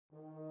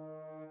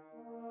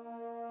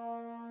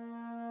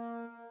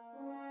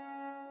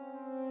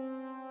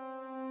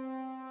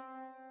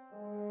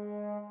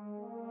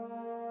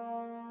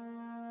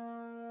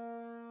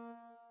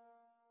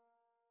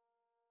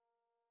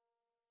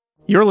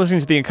You're listening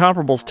to the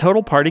Incomparables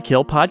Total Party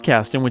Kill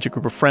podcast, in which a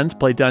group of friends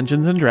play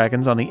Dungeons &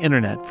 Dragons on the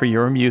internet for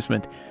your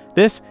amusement.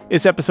 This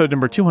is episode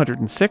number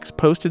 206,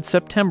 posted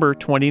September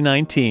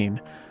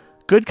 2019.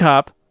 Good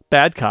cop,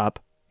 bad cop,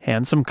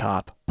 handsome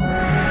cop.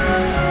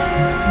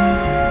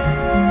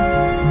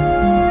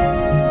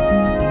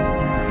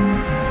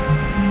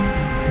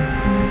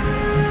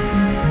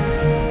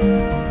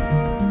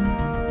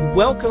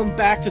 Welcome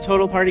back to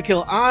Total Party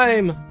Kill.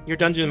 I'm your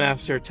Dungeon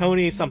Master,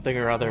 Tony something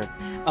or other.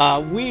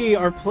 We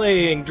are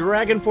playing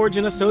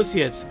Dragonforge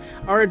Associates.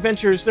 Our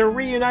adventures, they're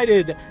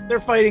reunited. They're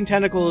fighting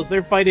tentacles.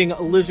 They're fighting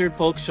lizard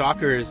folk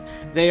shockers.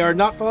 They are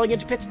not falling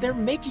into pits. They're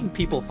making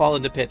people fall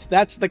into pits.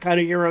 That's the kind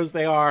of heroes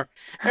they are.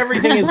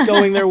 Everything is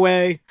going their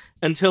way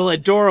until a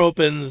door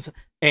opens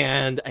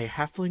and a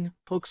halfling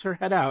pokes her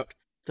head out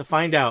to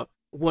find out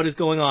what is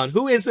going on.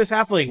 Who is this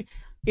halfling?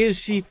 Is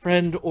she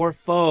friend or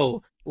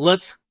foe?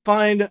 Let's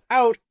find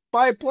out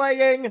by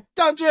playing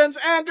Dungeons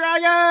and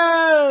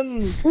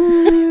Dragons!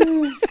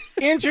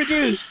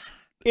 Introduced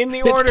in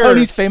the order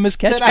Tony's famous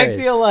catchphrase that I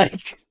feel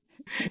like.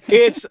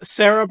 It's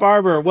Sarah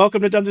Barber.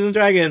 Welcome to Dungeons and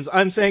Dragons.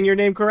 I'm saying your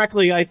name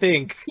correctly, I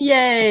think.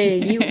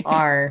 Yay, you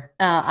are.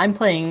 I'm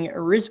playing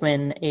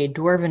Rizwin, a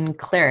dwarven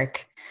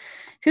cleric,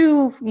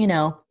 who,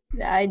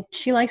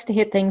 she likes to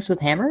hit things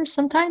with hammers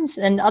sometimes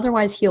and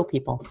otherwise heal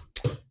people.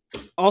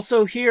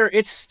 Also here,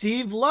 it's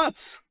Steve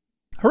Lutz.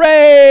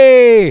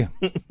 Hooray!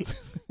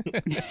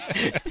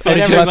 Said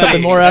Did you want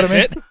something more out of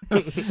it?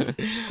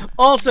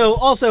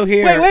 Also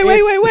here.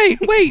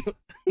 Wait.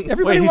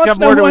 Everybody Wait, wants to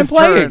know who I'm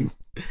playing.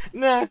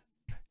 Nah.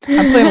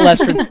 I'm playing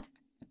Lestrin.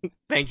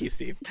 Thank you,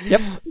 Steve.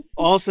 Yep.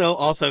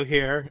 Also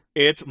here,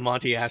 it's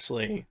Monty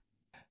Ashley.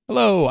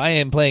 Hello, I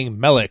am playing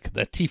Melik,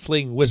 the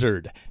Tiefling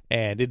Wizard,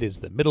 and it is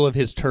the middle of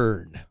his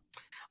turn.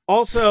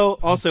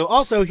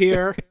 Also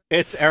here,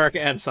 it's Eric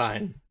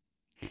Ensign.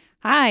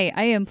 Hi,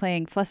 I am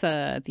playing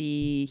Flessa,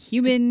 the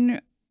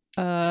human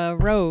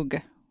rogue,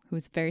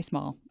 who's very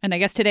small. And I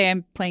guess today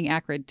I'm playing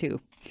Acrid,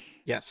 too.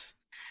 Yes.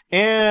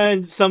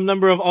 And some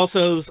number of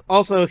alsos.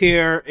 Also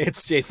here,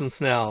 it's Jason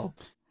Snell.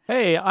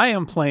 Hey, I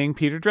am playing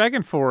Peter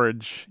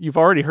Dragonforge. You've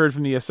already heard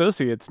from the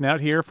Associates. Now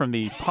here from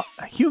the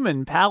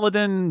human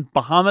paladin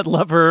Bahamut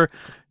lover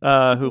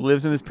who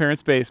lives in his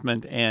parents'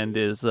 basement and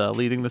is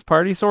leading this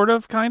party, sort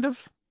of, kind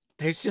of.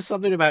 There's just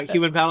something about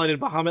human paladin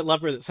Bahamut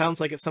lover that sounds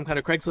like it's some kind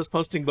of Craigslist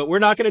posting, but we're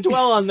not going to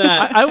dwell on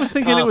that. I was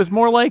thinking it was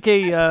more like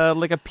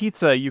a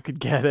pizza you could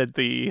get at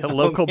the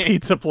local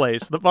pizza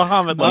place, the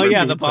Bahamut lover. Oh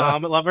yeah, pizza. the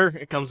Bahamut lover.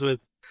 It comes with,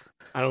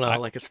 I don't know,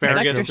 like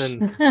asparagus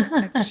and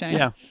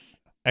yeah,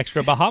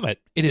 Extra Bahamut.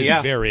 It is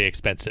very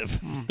expensive.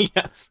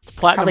 yes, it's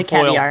platinum Probably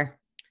foil. caviar.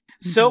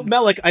 So,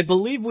 Melik, I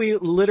believe we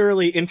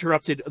literally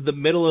interrupted the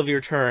middle of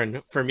your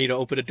turn for me to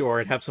open a door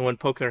and have someone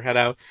poke their head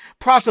out.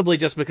 Possibly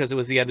just because it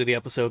was the end of the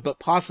episode, but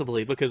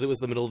possibly because it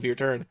was the middle of your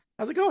turn.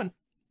 How's it going?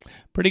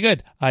 Pretty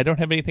good. I don't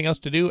have anything else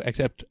to do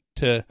except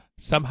to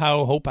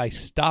somehow hope I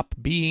stop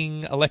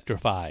being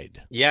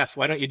electrified. Yes,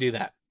 why don't you do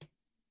that?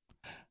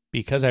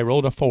 Because I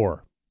rolled a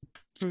 4.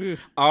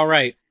 All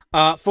right.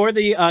 For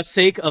the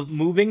sake of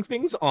moving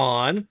things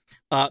on,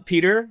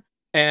 Peter...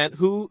 And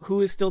who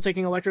is still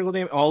taking electrical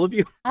damage? All of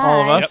you?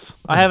 All of us. Yep.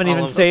 I haven't All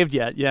even of them. saved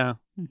yet. Yeah.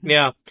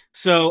 Yeah.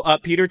 So,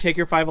 Peter, take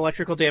your 5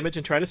 electrical damage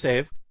and try to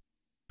save.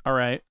 All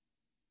right.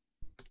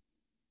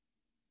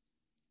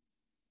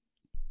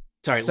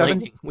 Sorry, 7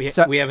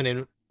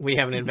 lightning. We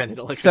haven't invented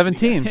electricity.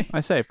 17. I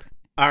saved.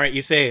 All right,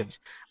 you saved.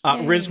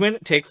 Rizwin,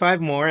 take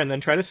 5 more and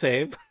then try to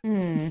save.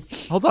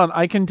 Hold on.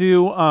 I can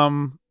do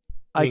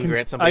I You can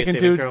grant somebody I a can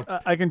saving do throw.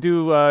 I can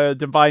do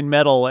divine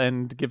metal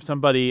and give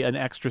somebody an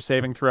extra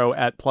saving throw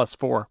at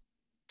 +4.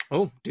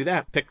 Oh, do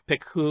that.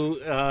 Pick who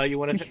you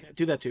want to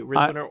do that to,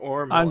 Rizwin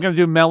or Melik. I'm going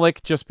to do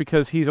Melik just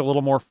because he's a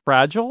little more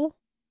fragile.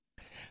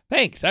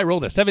 Thanks. I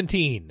rolled a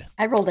 17.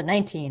 I rolled a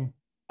 19.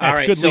 All That's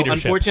right, good so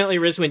leadership. unfortunately,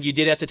 Rizwin, you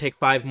did have to take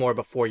 5 more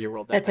before you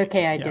rolled that. That's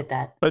okay, I did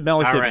that. But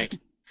Melik All didn't. right.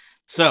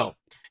 So,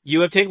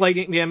 you have taken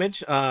lightning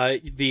damage.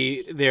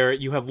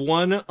 You have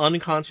 1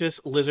 unconscious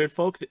lizard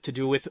folk to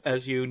do with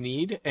as you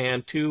need,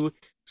 and 2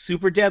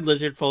 super dead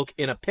lizard folk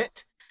in a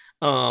pit.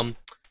 To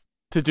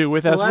do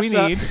with as we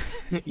need.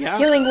 Yeah.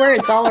 Healing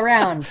words all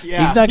around.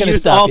 Yeah. He's not gonna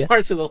Use stop all you.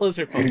 parts of the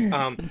lizard folk. Put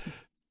him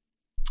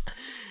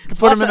in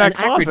Flessa that and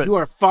Acrid, closet. you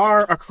are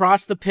far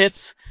across the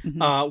pits,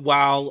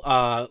 while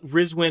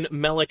Rizwin,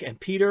 Melik, and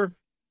Peter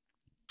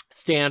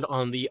stand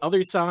on the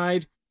other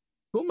side.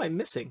 Who am I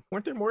missing?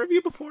 Weren't there more of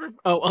you before?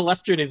 Oh,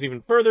 Alestrin is even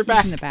further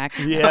back. In the back.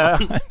 Yeah.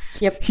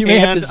 Yep. You may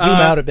have to And, zoom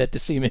out a bit to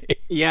see me.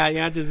 Yeah, you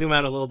had to zoom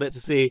out a little bit to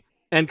see.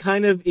 And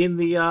kind of in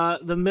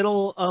the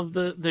middle of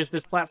there's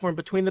this platform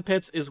between the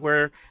pits is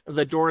where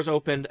the doors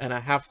opened and a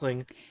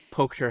halfling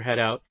poked her head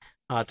out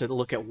to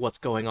look at what's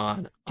going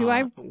on. Does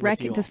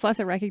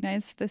Flessa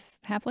recognize this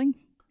halfling?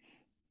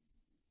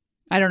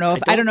 I don't know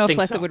if think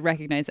Flessa so. would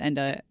recognize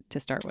Enda to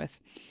start with.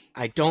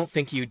 I don't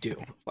think you do,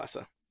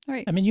 Flessa. All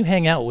right. I mean, you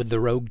hang out with the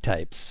rogue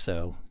types,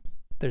 so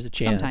there's a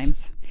chance.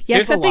 Sometimes. Yeah,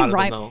 There's a except they lot of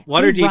rhyme. them,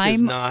 though. They Waterdeep is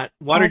rhyme not.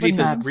 all the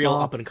Waterdeep is real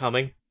non-small. up and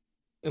coming,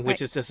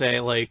 which is to say,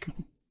 like,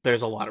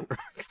 there's a lot of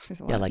rooks.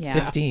 There's a Yeah, lot- like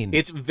 15.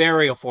 It's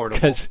very affordable.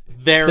 'Cause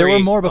Very. there were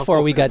more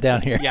before we affordable. got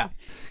down here. Yeah.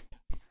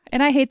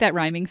 And I hate that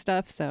rhyming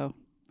stuff, so.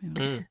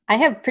 Mm. I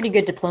have pretty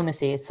good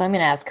diplomacy, so I'm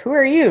going to ask, who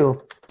are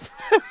you?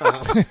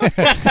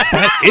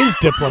 That is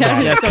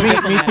diplomatic.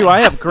 Yes, me too. I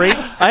have great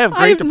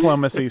I've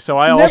diplomacy, so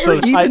I Never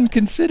also even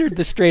considered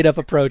the straight up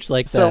approach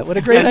like so that. What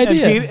a great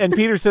idea. And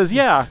Peter says,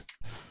 "Yeah."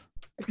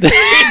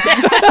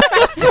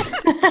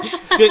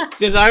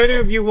 Does either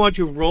of you want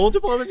to roll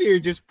diplomacy or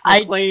just I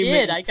proclaim?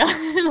 did. I got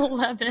an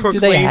 11. Do they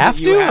proclaim have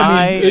that you to?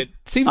 I mean, have it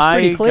seems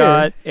pretty I clear.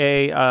 got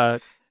a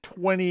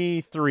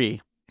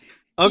 23.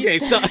 Okay,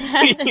 so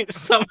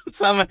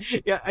some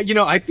yeah, you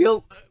know, I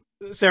feel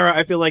Sarah,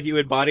 I feel like you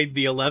embodied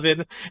the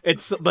 11.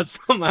 But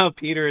somehow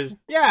Peter is,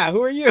 yeah,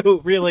 who are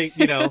you? Really,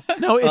 you know.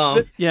 No,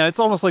 it's it's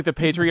almost like the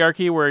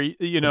patriarchy where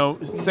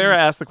Sarah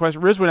asked the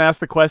question, Rizwin asked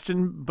the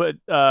question, but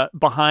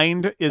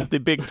behind is the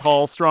big,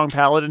 tall, strong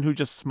paladin who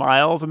just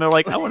smiles, and they're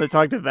like, I want to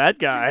talk to that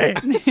guy.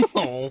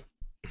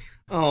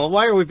 Oh,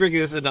 why are we bringing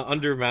this into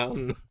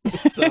Undermountain?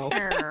 So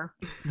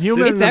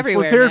Humans, It's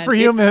everywhere, let's hear it man. for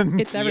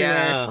humans. It's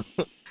everywhere.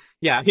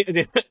 yeah.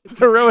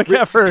 Heroic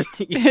effort.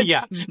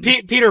 Yeah.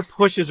 Peter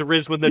pushes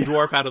Rizwin the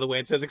dwarf out of the way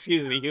and says,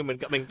 "Excuse me, human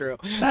coming through."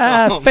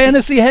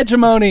 Fantasy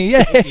hegemony.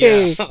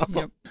 Yay.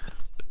 Yeah.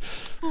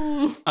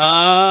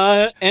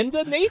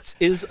 Enda Nates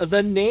is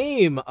the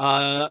name.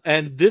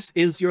 And this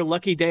is your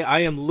lucky day. I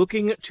am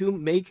looking to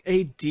make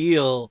a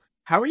deal.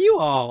 How are you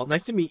all?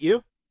 Nice to meet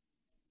you.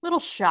 Little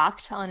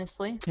shocked,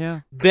 honestly.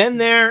 Yeah. Been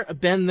there.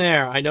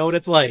 I know what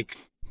it's like.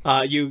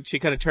 She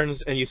kind of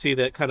turns and you see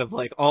that kind of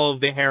like all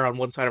of the hair on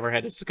one side of her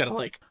head is just kind of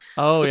like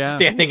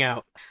standing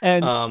out.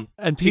 And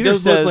She Peter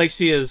does says, look like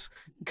she is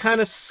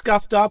kind of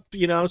scuffed up,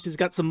 you know, she's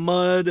got some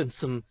mud and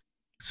some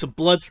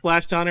blood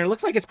splashed on her. It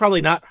looks like it's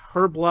probably not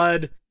her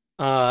blood,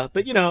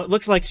 but you know, it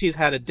looks like she's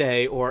had a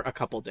day or a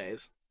couple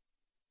days.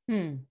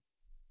 And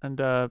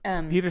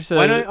Peter says,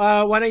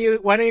 Why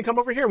don't you come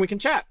over here and we can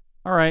chat?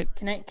 All right.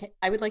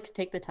 I would like to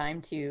take the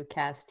time to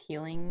cast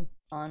healing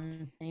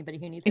on anybody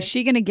who needs Is it.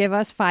 she going to give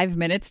us 5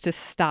 minutes to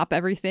stop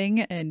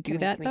everything and do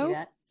that, Can we though? do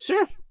that?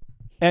 Sure.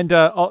 And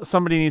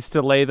somebody needs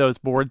to lay those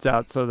boards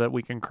out so that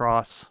we can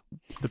cross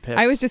the pits.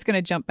 I was just going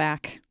to jump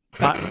back.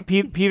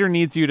 Peter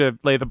needs you to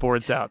lay the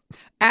boards out.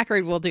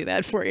 Acrid will do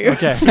that for you.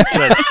 Okay,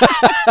 good.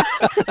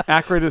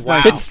 Acrid is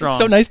nice and It's strong.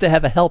 so nice to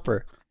have a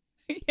helper.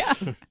 Yeah.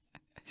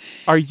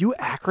 Are you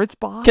Acrid's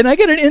boss? Can I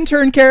get an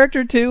intern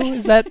character too?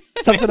 Is that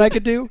something I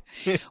could do?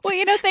 Well,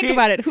 think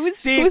about it. Who's more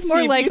Steve, do you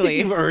think likely?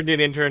 you've earned an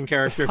intern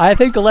character? I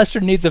think Lester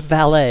needs a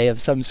valet of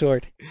some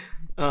sort.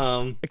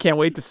 I can't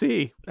wait to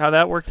see how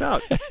that works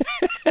out.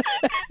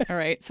 All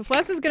right. So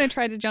Fles is going to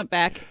try to jump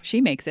back.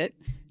 She makes it.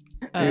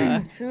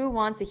 Who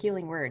wants a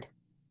healing word?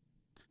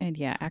 And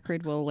yeah,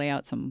 Acrid will lay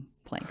out some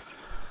planks.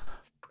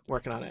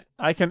 Working on it.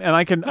 I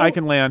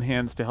can lay on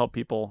hands to help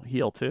people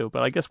heal too.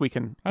 But I guess we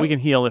can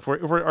heal if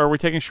we're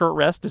taking a short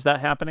rest. Is that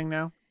happening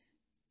now?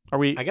 Are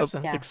we I guess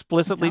so. Yeah.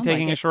 explicitly Sounds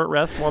taking like a it. short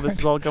rest while this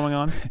is all going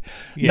on?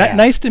 Yeah.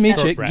 Nice to meet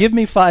you. Short rest. Give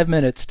me 5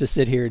 minutes to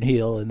sit here and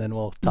heal, and then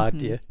we'll talk to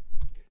you.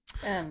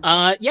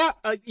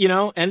 You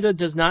know, Enda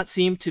does not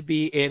seem to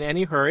be in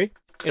any hurry.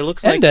 It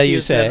looks like Enda, she you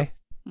has say? been-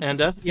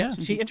 Enda,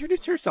 yes, she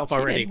introduced herself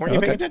already. did. Weren't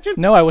you paying attention?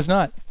 No, I was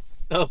not.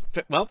 Oh,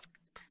 well,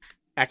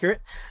 accurate,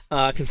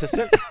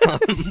 consistent.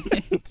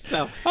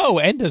 So, Oh,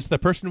 Enda's the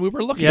person we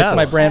were looking Yes. for.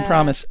 That's my brand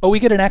promise. Oh, we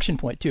get an action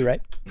point too,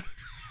 right?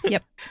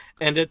 Yep.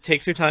 Enda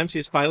takes her time.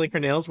 She's filing her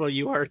nails while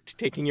you are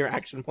taking your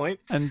action point.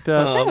 And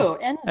So,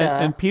 Enda,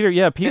 and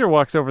Peter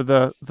walks over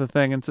the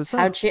thing and says,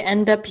 how'd she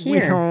end up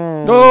here?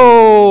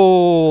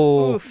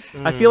 Oh, Oof.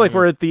 I feel like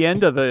we're at the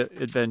end of the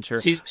adventure.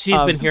 She's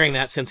been hearing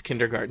that since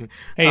kindergarten.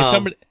 Hey,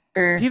 somebody.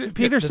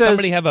 Peter does says,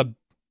 somebody have a?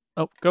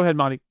 "Oh, go ahead,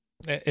 Monty."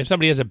 If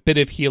somebody has a bit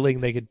of healing,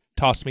 they could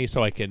toss me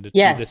so I can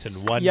Yes. do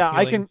this in one. Yeah, I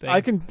healing can. thing.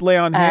 I can lay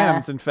on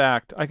hands. In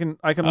fact, I can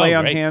lay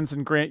on right. hands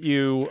and grant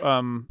you.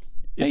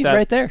 yeah, he's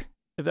right there.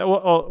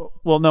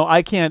 Well, no,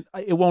 I can't.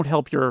 It won't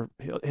help your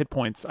hit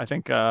points. I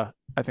think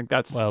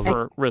that's Well,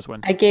 for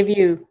Rizwin. I gave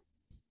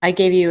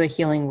you a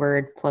healing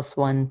word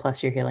 +1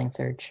 plus your healing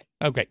surge.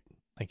 Oh, great.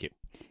 Thank you.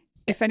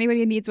 If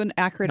anybody needs one,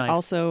 Acrid Nice.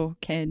 also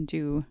can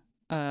do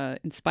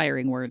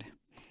inspiring word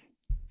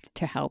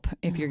to help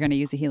if you're going to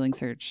use a healing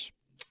surge.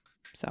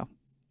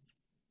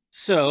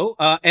 So,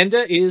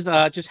 Enda is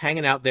just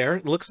hanging out there.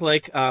 It looks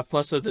like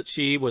Flessa that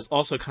she was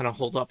also kind of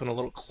holed up in a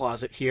little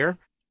closet here.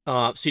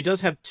 She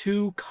does have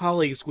 2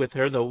 colleagues with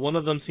her, though one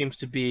of them seems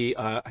to be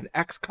an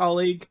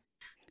ex-colleague.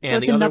 So And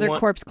it's the other another one,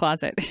 corpse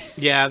closet.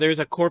 yeah, there's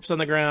a corpse on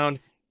the ground,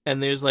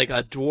 and there's like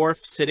a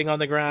dwarf sitting on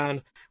the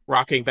ground,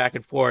 rocking back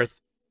and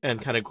forth,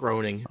 and kind of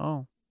groaning.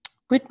 Oh,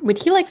 Would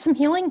he like some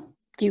healing?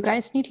 Do you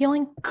guys need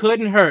healing?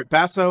 Couldn't hurt.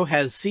 Basso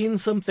has seen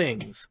some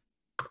things.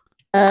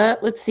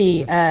 Let's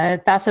see.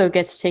 Basso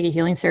gets to take a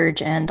healing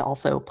surge and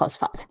also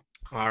 +5.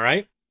 All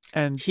right.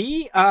 and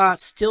He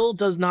still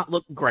does not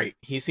look great.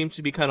 He seems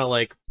to be kind of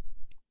like,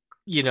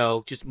 you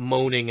know, just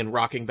moaning and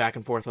rocking back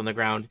and forth on the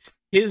ground.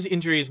 His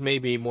injuries may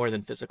be more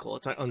than physical.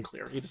 It's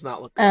unclear. He does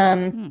not look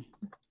good.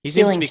 He seems to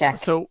Healing be- check.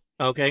 so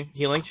Okay,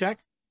 healing check.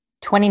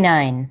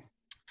 29.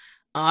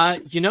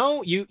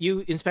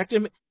 You inspect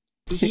him.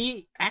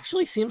 He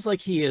actually seems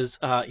like he is.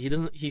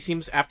 He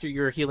seems, after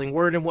your healing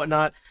word and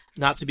whatnot,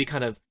 not to be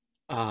kind of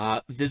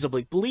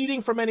visibly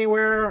bleeding from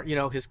anywhere.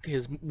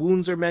 His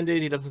wounds are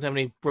mended. He doesn't have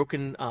any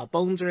broken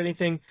bones or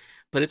anything.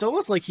 But it's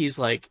almost like he's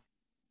like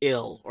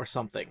ill or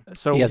something.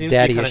 So he has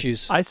daddy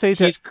issues. I say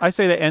to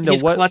Enda,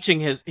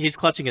 he's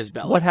clutching his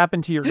belly. What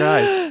happened to your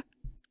guys?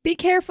 Be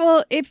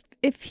careful. If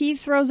he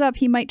throws up,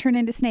 he might turn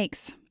into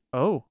snakes.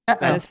 Oh,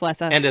 says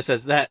Flessa. Enda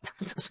says that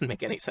doesn't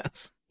make any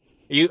sense.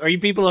 Are you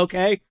people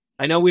okay?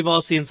 I know we've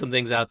all seen some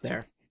things out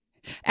there.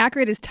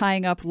 Acrid is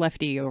tying up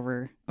Lefty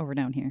over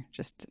down here,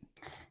 just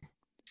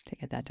to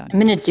get that done. I'm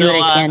gonna do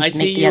what I can to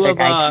make the other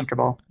guy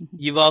comfortable.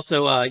 You've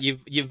also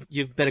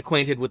you've been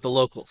acquainted with the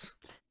locals.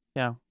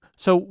 Yeah.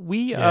 So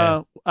we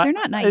they're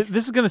not nice.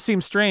 This is going to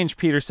seem strange,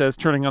 Peter says,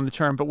 turning on the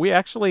charm, but we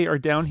actually are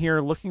down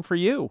here looking for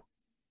you.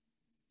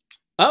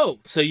 Oh,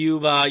 so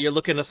you're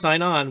looking to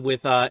sign on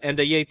with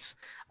Enda Yates,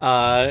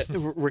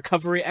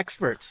 recovery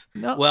experts.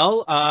 No.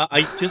 Well,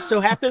 I just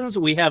so happens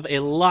we have a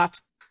lot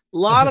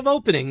of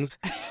openings,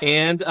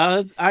 and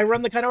I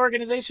run the kind of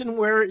organization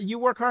where you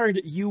work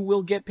hard, you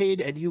will get paid,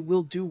 and you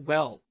will do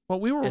well.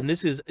 Well, and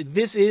this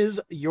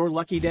is your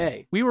lucky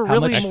day. We were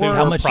really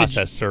how much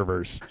process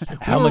servers.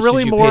 How much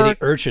really did you pay the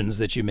urchins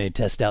that you made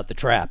test out the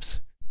traps?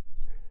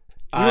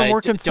 We were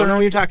more concerned. Don't know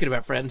what you're talking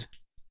about, friend.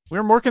 We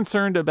were more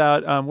concerned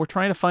about. We're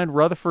trying to find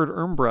Rutherford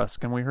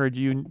Urmbrusk, and we heard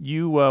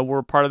you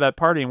were part of that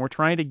party, and we're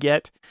trying to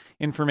get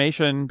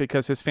information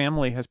because his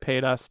family has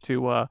paid us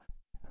to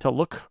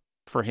look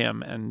for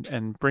him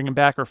and bring him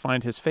back or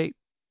find his fate.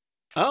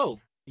 Oh,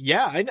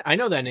 yeah, I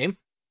know that name.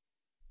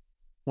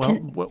 Well,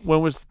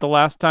 when was the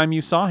last time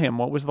you saw him?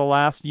 What was the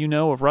last you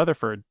know of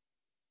Rutherford?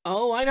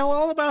 Oh, I know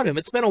all about him.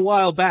 It's been a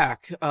while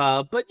back.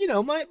 But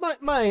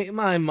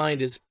my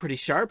mind is pretty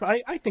sharp.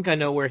 I think I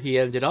know where he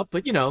ended up.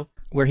 But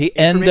where he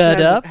ended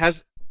up.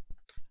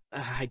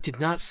 I did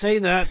not say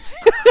that.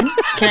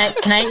 Can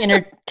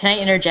I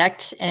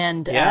interject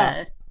and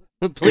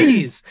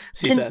please,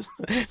 she says.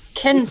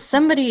 Can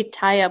somebody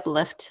tie up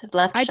left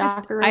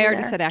shocker? I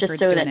already said Acrid's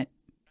doing it.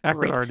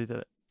 Acrid already did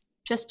it.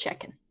 Just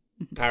checking.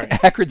 All right.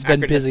 Acrid's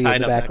been busy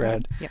in the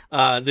background. Yep.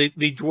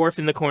 The dwarf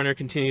in the corner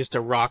continues to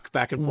rock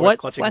back and forth,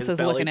 clutching his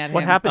belly. Looking at him.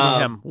 What happened to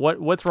him?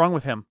 What's wrong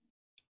with him?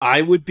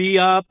 I would be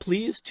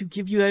pleased to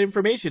give you that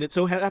information. It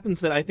so happens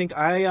that I think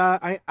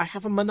I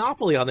have a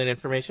monopoly on that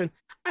information.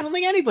 I don't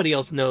think anybody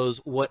else knows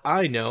what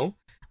I know,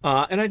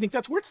 and I think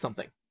that's worth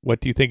something.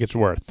 What do you think it's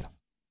worth?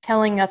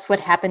 Telling us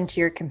what happened to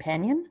your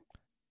companion?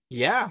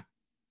 Yeah.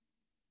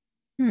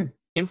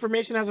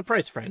 Information has a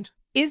price, friend.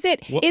 Is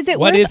it What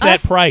worth is that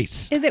us,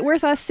 price? Is it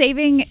worth us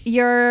saving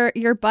your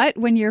butt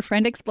when your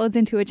friend explodes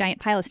into a giant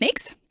pile of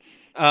snakes?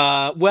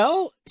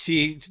 Well,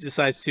 she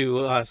decides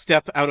to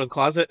step out of the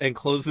closet and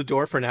close the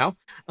door for now.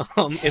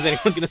 Is anyone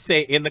going to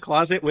stay in the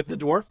closet with the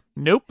dwarf?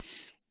 Nope.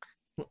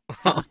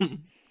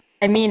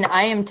 I mean,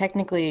 I am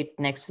technically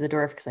next to the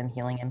dwarf because I'm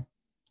healing him.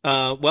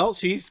 Well,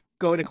 she's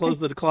going to close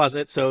the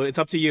closet, so it's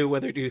up to you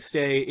whether to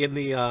stay in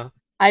the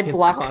I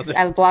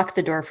block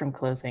the door from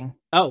closing.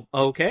 Oh,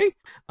 okay.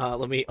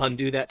 Let me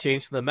undo that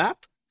change to the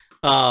map.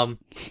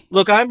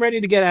 Look, I'm ready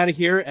to get out of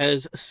here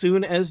as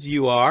soon as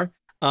you are.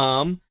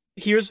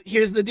 Here's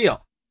the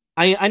deal.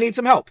 I need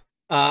some help.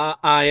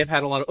 I have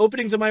had a lot of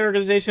openings in my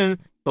organization,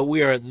 but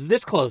we are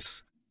this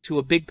close to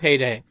a big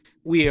payday.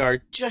 We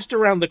are just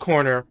around the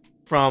corner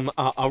from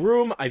a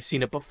room. I've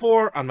seen it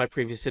before on my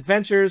previous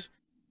adventures.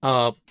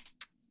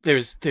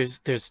 There's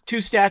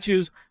two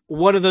statues.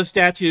 One of those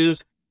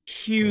statues,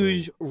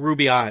 huge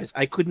ruby eyes.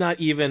 I could not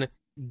even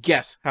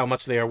guess how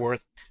much they are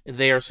worth.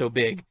 They are so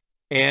big.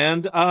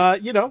 And I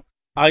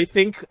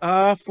think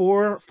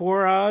for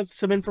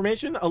some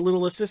information, a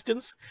little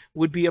assistance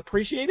would be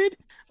appreciated.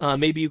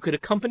 Maybe you could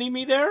accompany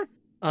me there.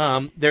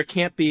 There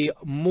can't be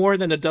more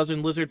than a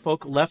dozen lizard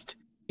folk left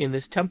in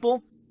this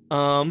temple.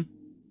 I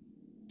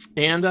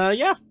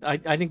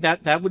think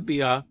that would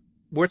be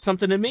worth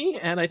something to me,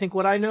 and I think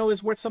what I know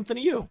is worth something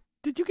to you.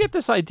 Did you get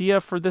this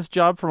idea for this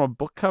job from a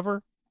book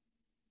cover?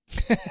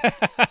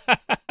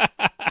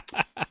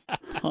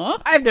 Huh?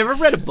 I've never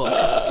read a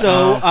book,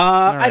 so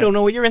right. I don't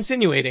know what you're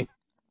insinuating.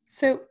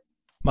 So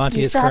Monty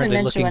you is still haven't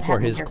currently mentioned looking what for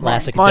happened his to your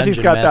classic Monty's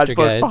Dungeon got Master that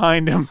book guide.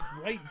 behind him.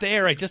 Right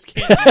there. I just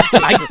can't.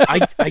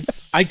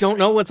 I don't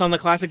know what's on the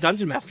classic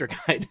Dungeon Master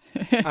guide.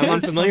 I'm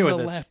unfamiliar with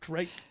the this. left,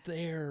 right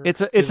there. It's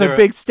there a a-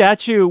 big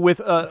statue with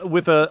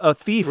a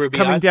thief Ruby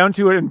coming eyes? down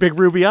to it and big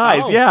ruby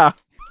eyes. Oh. Yeah,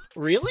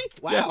 Really?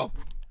 Wow,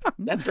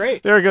 that's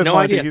great. there it goes. No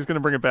Monty. idea. He's going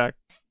to bring it back.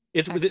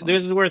 This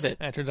is worth it.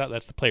 It turns out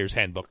that's the player's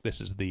handbook. This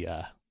is the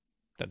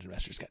Dungeon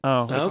Master's guide.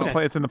 Oh, it's,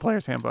 Okay. it's in the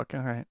player's handbook.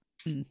 All right.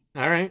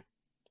 All right.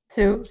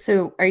 So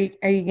are you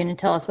going to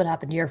tell us what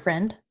happened to your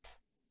friend?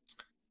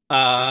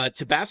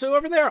 Tabasso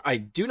over there? I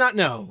do not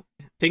know.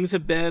 Things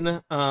have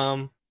been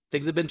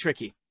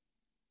tricky.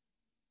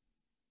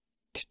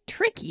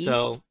 Tricky.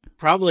 So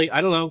probably,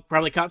 I don't know,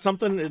 probably caught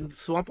something in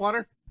swamp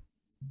water.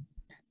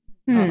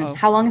 Uh-oh.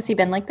 How long has he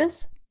been like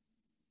this?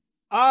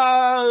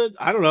 I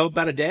don't know,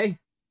 about a day.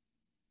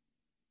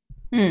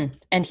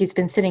 And he's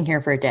been sitting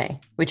here for a day,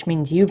 which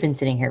means you've been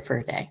sitting here for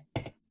a day.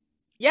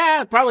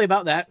 Yeah, probably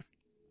about that.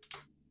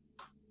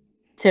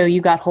 So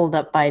you got holed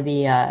up by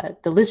the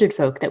lizard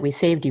folk that we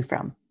saved you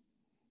from.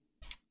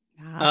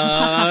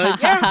 Yeah,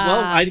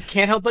 well, I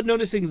can't help but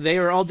noticing they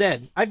are all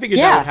dead. I figured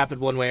that would happen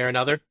one way or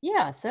another.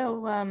 Yeah,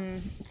 so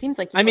it seems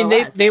like I mean,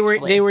 they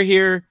were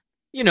here,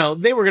 you know,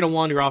 they were going to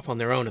wander off on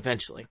their own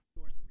eventually.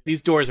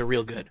 These doors are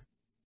real good.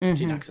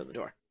 She knocks on the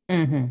door.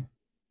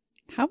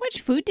 How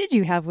much food did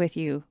you have with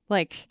you?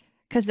 Like,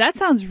 because that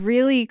sounds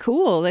really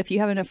cool if you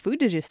have enough food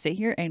to just sit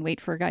here and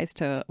wait for guys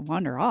to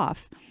wander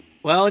off.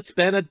 Well, it's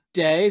been a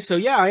day, so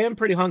yeah, I am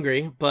pretty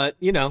hungry, but,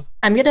 you know.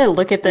 I'm going to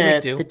look at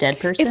the dead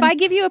person. If I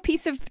give you a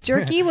piece of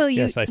jerky, will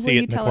you, Yes, I see will it you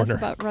in the tell us corner.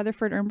 about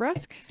Rutherford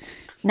Urmbrusk?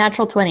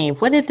 Natural 20.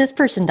 What did this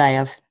person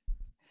die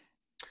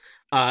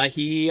of?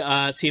 He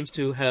seems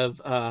to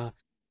have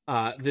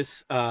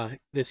this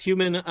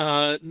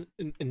human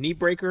knee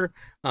breaker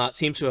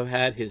seems to have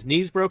had his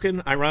knees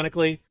broken.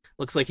 Ironically,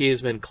 looks like he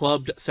has been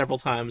clubbed several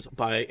times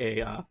by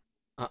a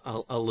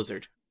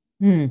lizard.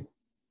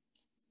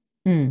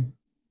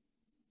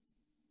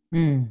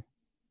 Oh,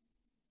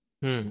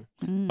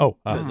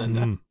 Says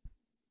Enda.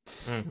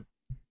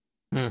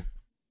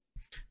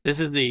 This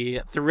is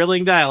the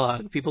thrilling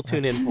dialogue people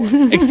tune in for.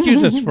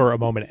 Excuse us for a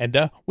moment,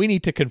 Enda. We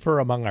need to confer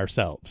among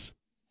ourselves.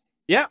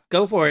 Yeah,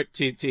 go for it.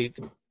 She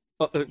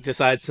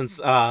decides since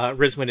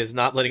Rizwin is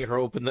not letting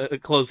her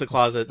close the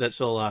closet that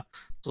she'll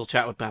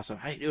chat with Basso.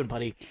 How you doing,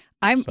 buddy?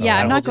 I'm So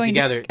not hold it going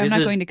together. to. I'm This not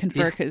is- going to confer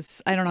these-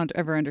 because I don't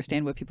ever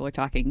understand what people are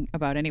talking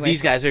about anyway.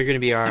 These guys are going to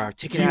be our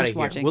ticket too out much of here.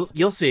 watching.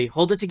 You'll see.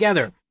 Hold it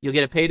together. You'll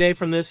get a payday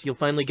from this. You'll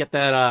finally get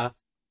that.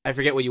 I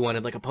forget what you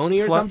wanted, like a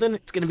pony or something.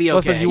 It's going to be okay.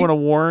 Listen, do you want to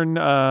warn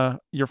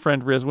your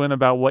friend Rizwin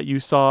about what you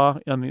saw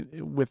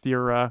with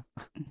the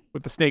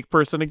snake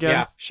person again?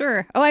 Yeah.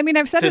 Sure. Oh, I mean,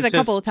 I've said it a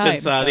couple of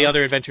times. Since the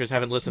other adventurers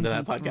haven't listened to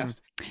that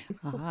podcast.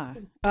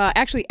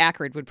 Actually,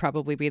 Acrid would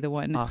probably be the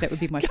one that would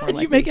be much more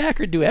likely. You make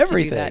Acrid do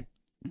everything. that.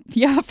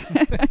 Yep.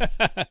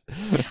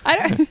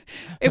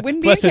 It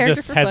wouldn't be a Flessa character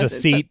just for has a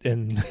Flessa, seat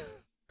and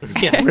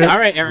Yeah. All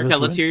right, Erica,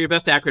 let's hear your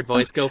best Acrid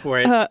voice. Go for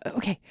it.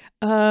 Okay.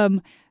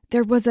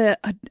 There was a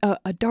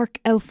dark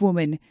elf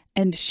woman,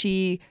 and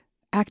she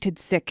acted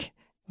sick,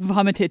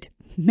 vomited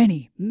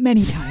many,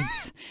 many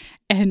times,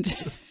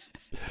 and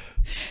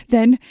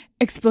then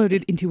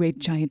exploded into a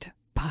giant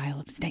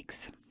pile of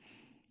snakes.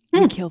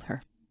 We killed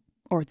her,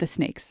 or the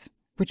snakes,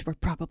 which were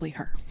probably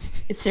her.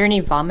 Is there any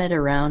vomit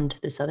around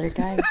this other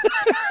guy?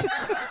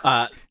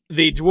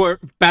 The dwarf,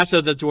 Basso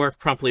the dwarf,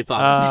 promptly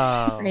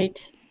vomits.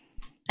 Right.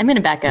 I'm going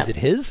to back up. Is it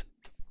his?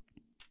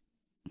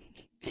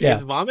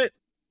 His vomit?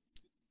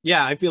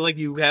 Yeah, I feel like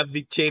you have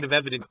the chain of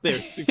evidence there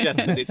to suggest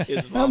that it's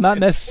his vomit. Well, not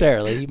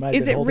necessarily. He might Is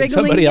have been it holding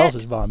wriggling somebody yet?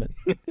 else's vomit.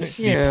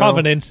 the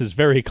provenance is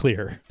very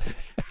clear.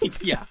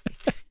 Yeah,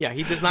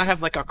 he does not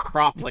have like a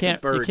crop like a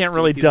bird. You can't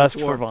really He's a dust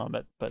dwarf. for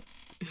vomit, but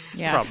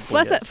Yeah.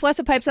 probably yes.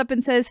 Flessa pipes up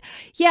and says,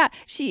 "Yeah,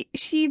 she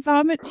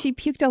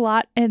puked a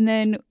lot, and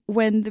then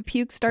when the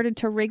puke started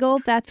to wriggle,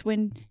 that's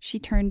when she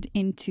turned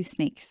into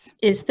snakes."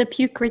 Is the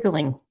puke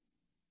wriggling?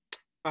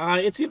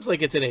 It seems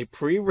like it's in a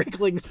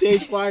pre-wriggling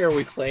stage. Why are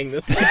we playing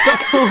this?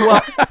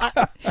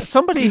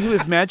 Somebody who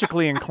is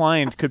magically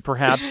inclined could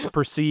perhaps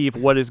perceive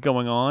what is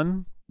going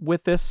on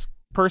with this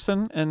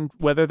person and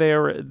whether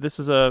this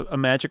is a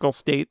magical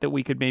state that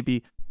we could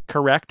maybe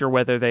correct, or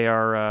whether they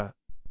are,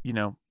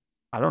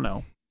 I don't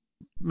know.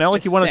 Malik,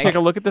 Just you want to say. take a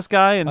look at this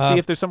guy and see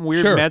if there's something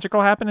weird sure.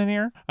 magical happening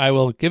here? I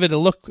will give it a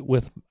look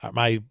with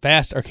my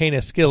vast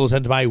arcana skills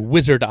and my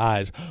wizard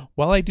eyes.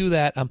 While I do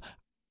that,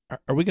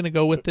 are we going to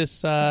go with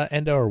this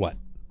Enda or what?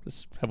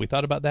 Have we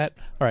thought about that?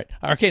 All right,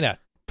 arcana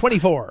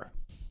 24.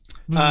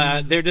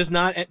 There does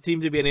not seem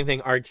to be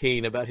anything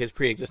arcane about his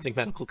pre-existing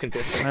medical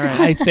condition. All right.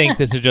 I think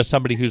this is just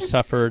somebody who's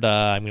suffered,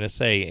 I'm going to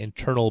say,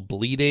 internal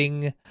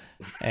bleeding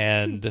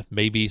and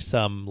maybe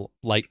some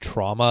light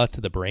trauma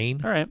to the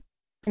brain. All right.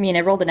 I mean,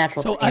 I rolled a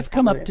natural So 20. I've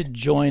come up to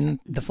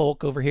join the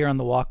folk over here on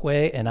the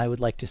walkway, and I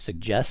would like to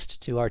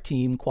suggest to our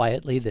team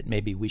quietly that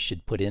maybe we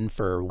should put in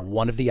for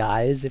one of the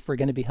eyes if we're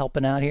going to be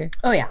helping out here.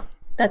 Oh, yeah.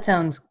 That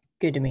sounds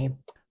good to me.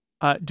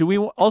 Do we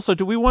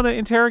want to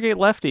interrogate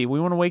Lefty? We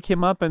want to wake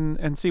him up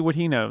and see what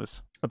he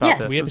knows about Yes.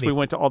 this, We since haven't we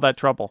went to all that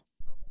trouble.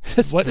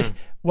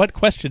 What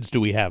questions do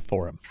we have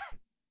for him?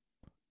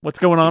 What's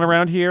going on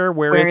around here?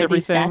 Where is Where are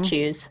these everything?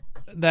 statues?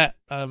 That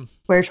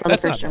Where's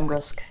That's Rutherford not-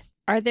 Urmbrusk?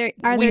 Are there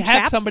we there have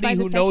traps somebody by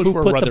the who statue? knows Who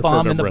where put the Rutherford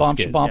bomb in the bomb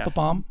Urmbrusk is. shabomp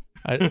bomb?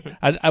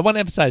 I want to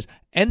emphasize,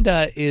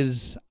 Enda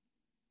is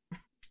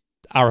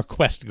our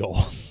quest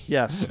goal.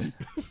 Yes.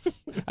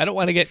 I don't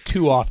want to get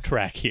too off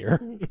track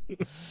here.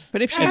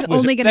 But if she's That's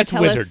only going to that's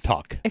tell wizard us,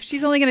 talk. if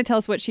she's only going to tell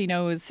us what she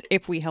knows,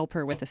 if we help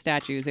her with the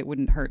statues, it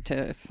wouldn't hurt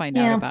to find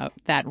out Yeah. about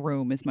that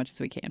room as much as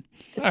we can.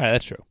 All right,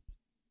 that's true.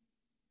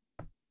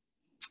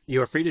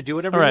 You are free to do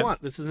whatever All right. you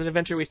want. This is an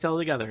adventure we tell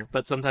together,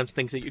 but sometimes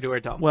things that you do are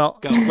dumb. Well,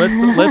 Go.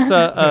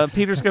 let's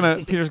Peter's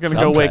gonna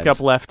go wake Sometimes. up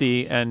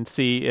Lefty and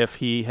see if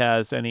he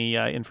has any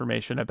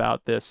information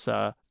about this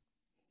the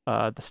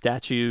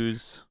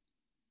statues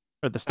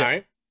or the All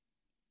right.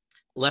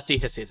 Lefty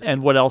hisses.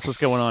 And what else is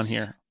going on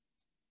here?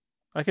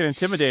 I can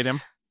intimidate him.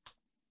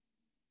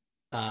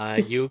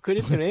 You could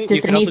intimidate. Does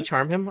You can any- also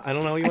charm him. I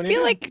don't know what you I want to do.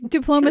 feel like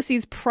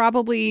diplomacy's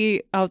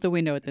probably out the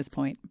window at this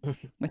point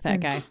with that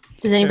guy.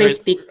 Does anybody Alright.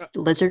 speak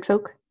lizard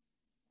folk?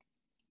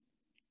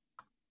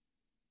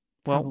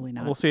 Well, Probably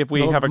not. we'll see if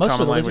we Well, have a most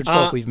common of the language. lizard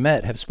folk we've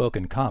met have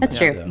spoken common. That's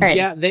true. so- All right.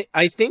 Yeah,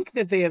 I think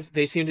that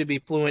they seem to be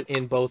fluent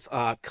in both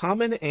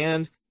common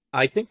and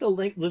I think the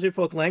lizard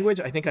folk language.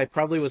 I think I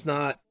probably was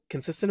not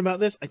consistent about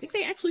this. I think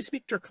they actually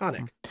speak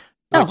Draconic.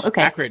 Oh, which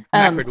okay.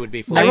 Acrid would be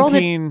I fluent. rolled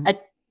 19,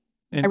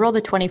 I rolled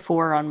a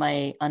 24 on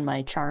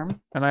my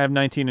charm. and I have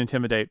 19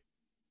 intimidate.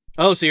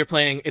 Oh, so you're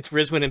playing? It's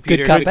Rizwin and Good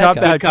Peter. cop, Good bad cop,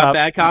 cop. bad Good cop, cop.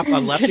 bad cop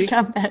on Lefty. Good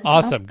cop, bad cop.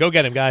 Awesome. Go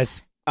get him,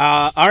 guys.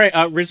 All right,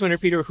 Rizwin or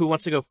Peter, who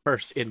wants to go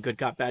first in Good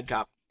Cop, Bad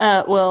Cop?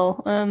 I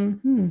don't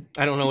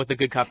know what the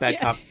Good Cop, Bad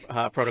Yeah.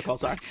 Cop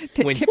protocols are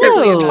when Typically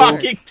you're it's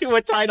talking to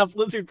a tied-up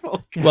lizard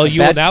folk. Well,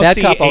 you will Bad- now bad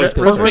see cop always a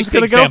goes Roswell's big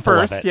going to go sample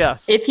of first, it.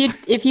 yes.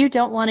 If you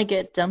don't want to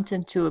get dumped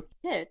into a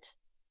pit,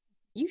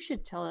 you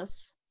should tell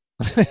us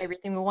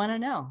everything we want to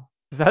know.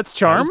 That's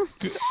charm?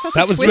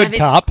 That was twist. good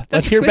cop. That's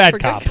Let's a hear twist bad for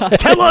cop. good cop.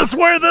 Tell us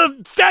where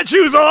the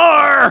statues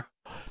are!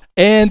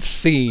 And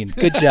scene.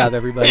 Good job,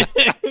 everybody.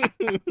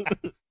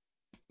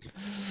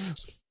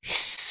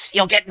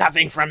 You'll get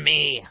nothing from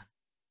me.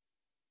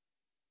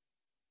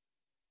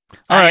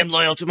 All I right. am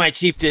loyal to my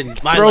chieftain.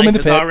 My Throw him in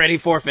life the is pit. already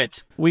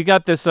forfeit. We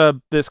got this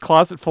this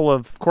closet full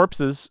of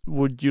corpses.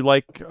 Would you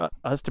like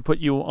us to put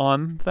you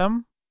on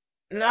them?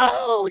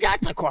 No,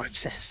 not the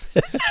corpses.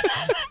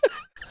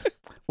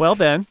 Well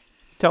then,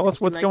 tell us Would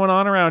you what's like going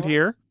on around us?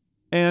 here,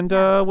 and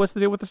Yeah. what's the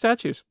deal with the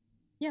statues?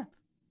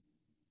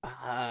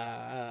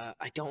 I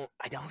don't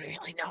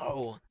really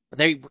know.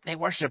 They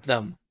worship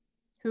them.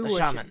 Who The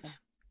worships shamans.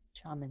 them?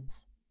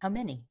 Shamans. How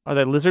many? Are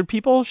they lizard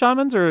people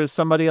shamans, or is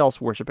somebody else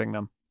worshiping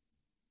them?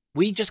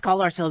 We just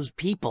call ourselves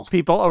people.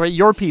 People? All right,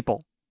 your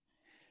people.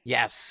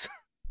 Yes.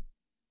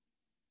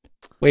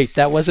 Wait,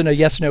 that wasn't a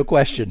yes/no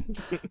question.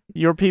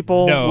 Your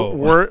people No.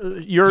 were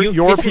your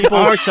This is people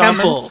our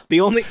shamans.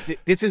 temple.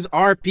 This is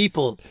our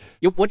people.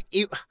 You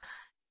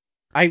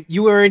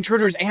are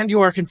intruders and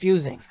you are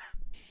confusing.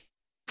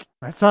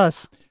 That's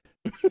us.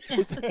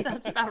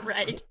 That's about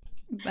right.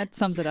 That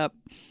sums it up.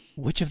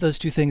 Which of those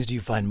two things do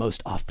you find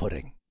most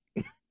off-putting?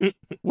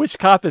 Which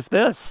cop is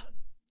this?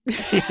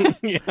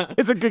 Yeah.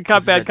 It's a good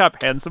cop, Is bad it-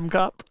 cop, handsome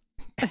cop.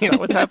 Is that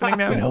what's happening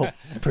now? No,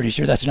 pretty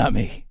sure that's not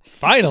me.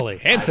 Finally,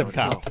 handsome I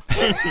don't cop.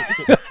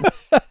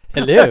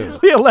 Hello.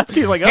 Yeah,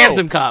 Lefty's like, oh,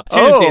 Handsome cop.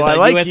 Tuesdays oh, I on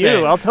like USA.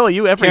 you. I'll tell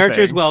you everything.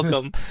 Characters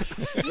welcome.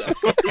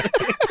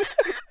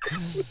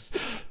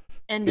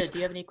 Enda, do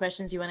you have any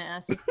questions you want to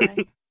ask this guy?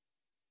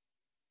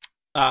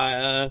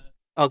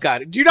 Oh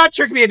god, do not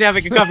trick me into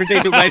having a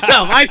conversation with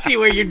myself. I see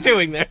what you're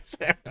doing there,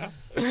 Sarah.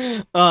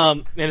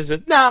 And I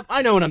said, nah,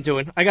 I know what I'm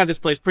doing. I got this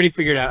place pretty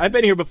figured out. I've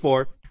been here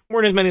before.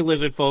 Weren't as many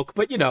lizard folk,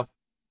 but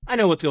I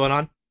know what's going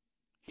on.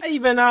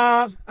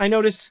 I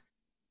notice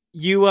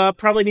you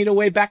probably need a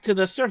way back to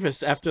the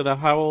surface after the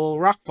whole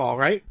rockfall,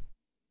 right?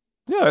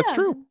 Yeah, that's Yeah,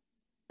 true.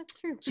 That's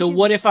true. So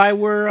what if I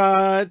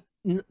were,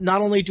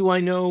 not only do I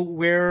know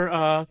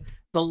where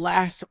the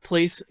last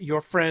place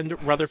your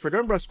friend Rutherford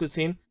Urmbrusk was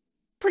seen,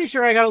 pretty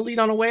sure I got a lead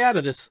on a way out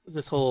of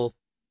this whole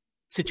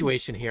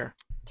situation here.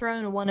 Throw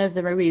in one of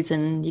the rubies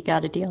and you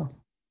got a deal.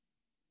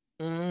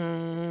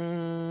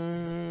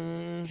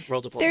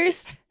 Roll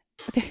diplomacy.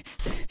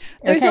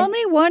 There's Okay.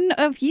 only one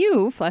of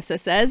you, Flessa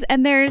says,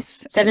 and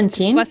there's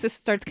 17? Flessa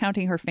starts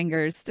counting her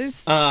fingers.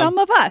 There's Um, some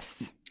of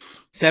us.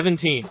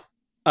 17.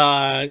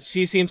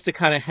 She seems to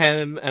kind of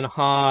hem and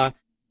haw,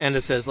 and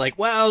it says like,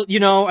 well,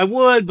 I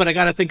would, but I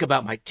got to think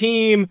about my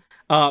team.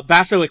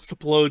 Basso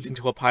explodes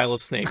into a pile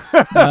of snakes.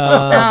 Oh,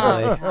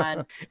 Oh, boy.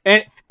 God.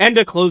 And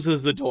Enda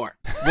closes the door.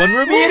 One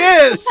ruby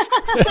it is!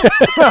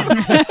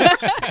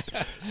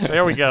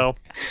 There we go.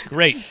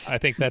 Great. I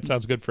think that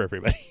sounds good for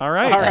everybody. All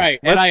right. All right,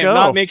 and Let's I am go.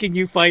 not making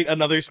you fight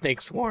another snake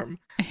swarm.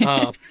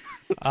 All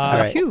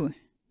right. Phew.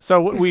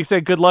 So we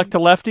say good luck to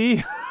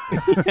Lefty.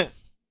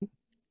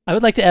 I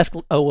would like to ask.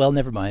 Oh well,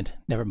 never mind.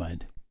 Never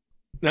mind.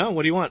 No,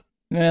 what do you want?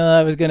 Well,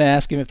 I was going to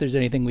ask him if there's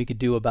anything we could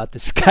do about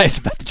this guy's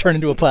about to turn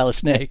into a pile of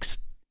snakes.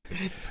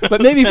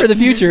 But maybe for the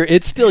future,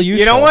 it's still useful.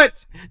 You know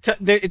what?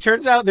 It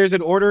turns out there's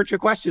an order to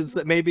questions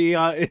that may be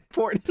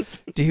important.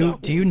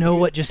 Do you know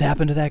what just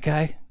happened to that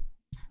guy?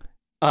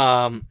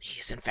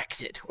 He's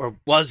infected, or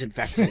was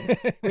infected.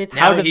 With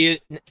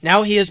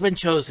Now he has been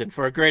chosen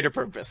for a greater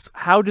purpose.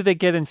 How do they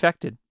get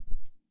infected?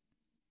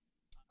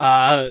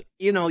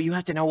 You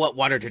have to know what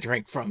water to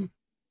drink from.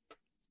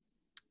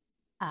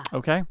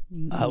 Okay.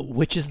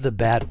 Which is the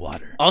bad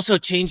water? Also,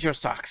 change your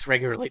socks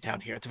regularly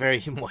down here. It's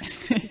very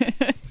moist.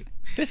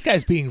 This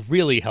guy's being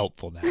really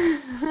helpful now.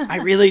 I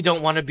really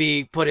don't want to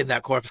be put in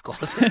that corpse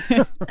closet.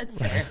 That's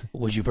fair.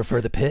 Would you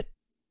prefer the pit?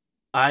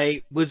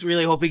 I was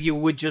really hoping you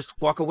would just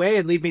walk away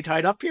and leave me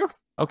tied up here.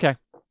 Okay.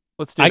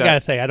 Let's do I that. gotta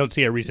say, I don't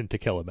see a reason to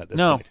kill him at this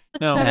No. point.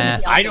 No. Shove it in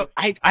the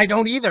I office.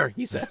 don't either,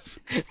 he says.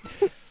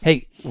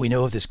 Hey, we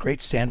know of this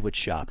great sandwich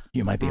shop.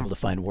 You might be able to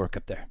find work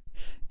up there.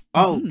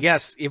 Oh,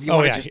 yes. If you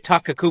want to just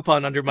tuck a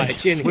coupon under my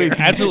chin here.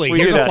 Absolutely.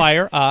 Here's a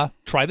flyer.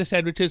 Try the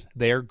sandwiches.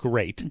 They're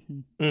great.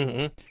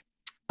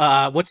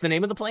 What's the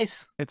name of the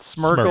place? It's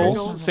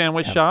Smurgle's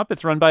Sandwich Shop.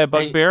 It's run by a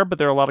bugbear, but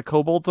there are a lot of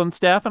kobolds on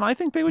staff, and I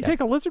think they would take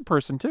a lizard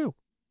person, too.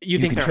 You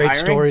think can they're trade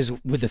hiring? stories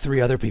with the 3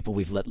 other people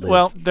we've let live.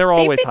 Well, they're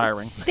always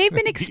hiring. They've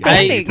been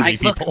expanding.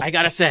 Look, I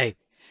gotta say,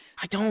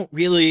 I don't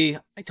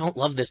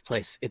love this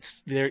place.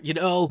 It's there,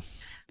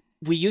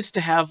 we used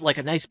to have like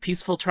a nice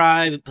peaceful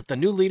tribe, but the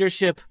new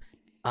leadership,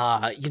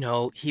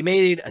 he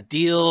made a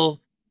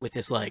deal with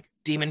this like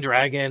demon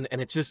dragon,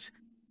 and it's just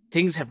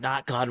things have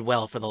not gone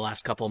well for the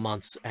last couple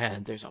months.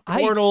 And there's a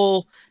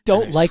portal.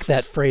 Don't like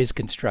that phrase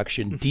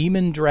construction.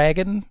 Demon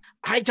dragon.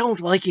 I don't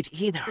like it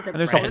either. And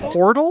there's a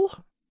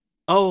portal.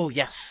 Oh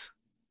yes,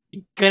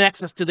 it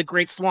connects us to the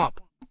Great Swamp.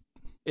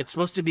 It's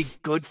supposed to be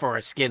good for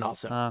our skin,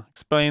 also.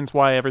 Explains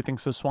why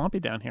everything's so swampy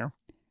down here.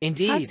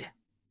 Indeed.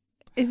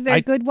 Is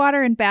there good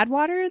water and bad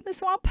water in the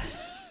swamp?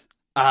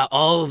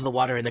 All of the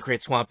water in the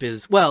Great Swamp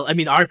is,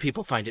 our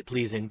people find it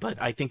pleasing,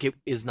 but I think it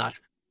is not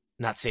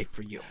safe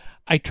for you.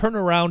 I turn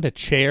around a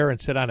chair and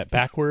sit on it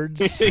backwards.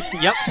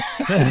 Yep.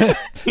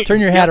 Turn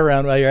your hat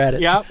around while you're at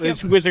it. Yep,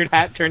 it's wizard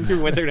hat, turn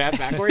your wizard hat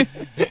backward.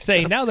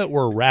 Say, now that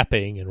we're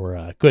rapping and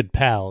we're good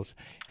pals.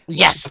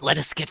 Yes, let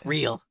us get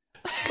real.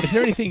 Is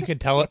there anything you can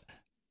tell it?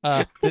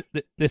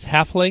 This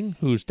halfling,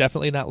 who's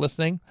definitely not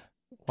listening,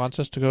 wants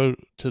us to go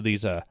to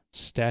these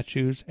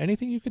statues.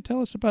 Anything you can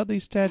tell us about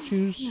these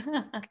statues?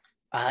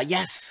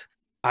 Yes.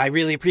 I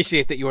really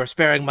appreciate that you are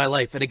sparing my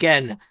life. And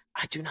again,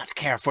 I do not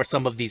care for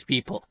some of these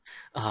people.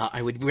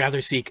 I would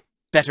rather seek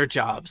better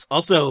jobs.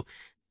 Also,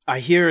 I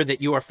hear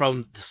that you are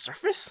from the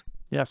surface?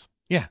 Yes.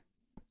 Yeah.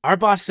 Our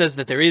boss says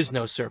that there is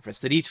no surface,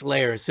 that each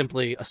layer is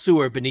simply a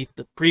sewer beneath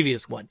the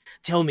previous one.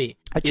 Tell me,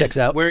 that checks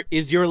out. Where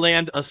is your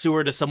land a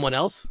sewer to someone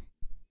else?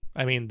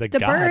 I mean, the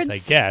gods, birds. I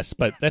guess,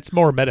 but that's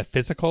more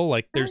metaphysical.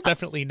 Like, there's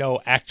definitely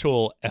no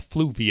actual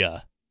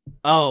effluvia.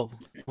 Oh,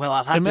 well,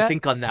 I'll have to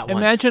think on that one.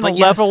 Imagine a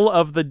level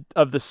of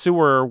the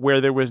sewer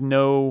where there was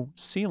no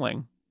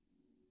ceiling.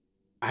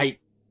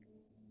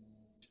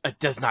 It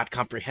does not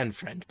comprehend,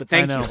 friend, but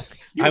thank you.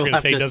 You were going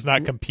to say does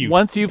not compute.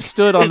 Once you've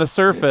stood on the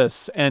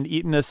surface and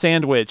eaten a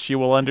sandwich, you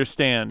will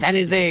understand. That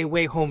is a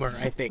way Homer,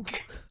 I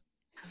think.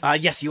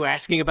 Yes, you were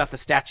asking about the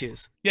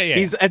statues. Yeah.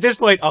 He's at this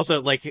point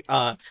also like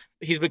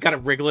he's been kind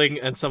of wriggling,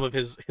 and some of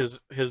his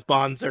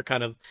bonds are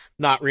kind of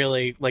not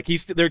really like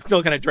they're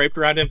still kind of draped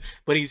around him,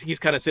 but he's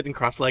kind of sitting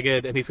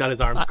cross-legged and he's got his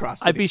arms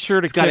crossed. I'd be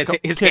sure to kick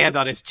his hand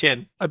on his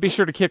chin. I'd be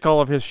sure to kick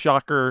all the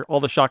shocker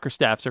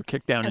staffs are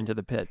kicked down into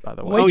the pit. By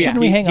the way, Wait, shouldn't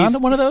we hang on to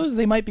one of those?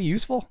 They might be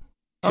useful.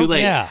 Too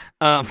late. Yeah.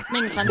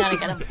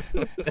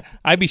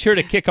 I'd be sure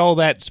to kick all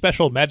that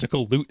special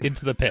magical loot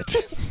into the pit.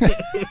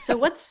 So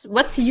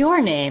what's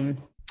your name?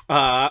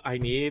 I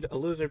need a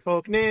lizard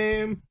folk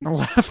name.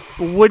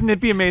 Wouldn't it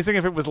be amazing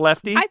if it was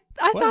Lefty? I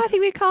thought he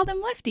would call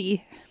him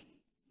Lefty.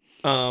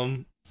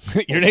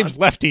 Your name's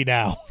Lefty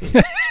now.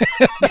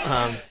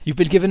 You've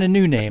been given a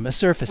new name, a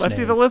surface Lefty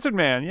name. the Lizard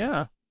Man,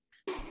 yeah.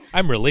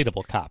 I'm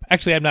relatable cop.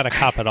 Actually, I'm not a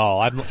cop at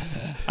all.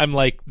 I'm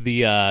like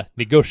the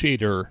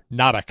negotiator,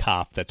 not a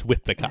cop that's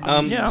with the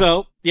cops.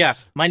 So,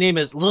 yes, my name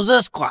is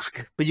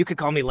Luzesquak, but you could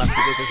call me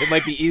Lefty because it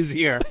might be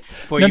easier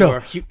for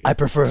your I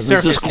prefer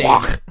surface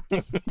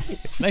name.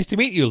 Nice to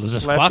meet you,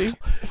 Luzesquak.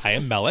 I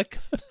am Melik.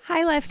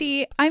 Hi,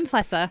 Lefty. I'm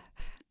Flessa.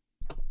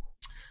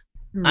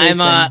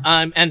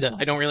 I'm Enda.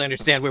 I don't really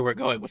understand where we're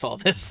going with all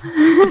this.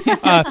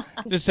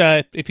 Just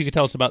if you could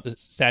tell us about the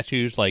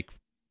statues, like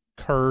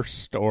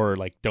cursed, or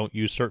like don't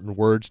use certain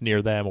words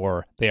near them,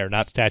 or they are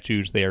not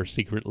statues, they are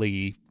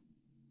secretly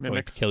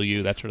going to kill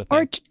you, that sort of thing.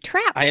 Or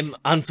traps. I am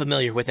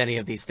unfamiliar with any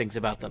of these things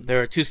about them.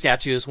 There are 2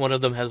 statues. One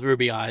of them has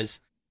ruby eyes.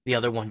 The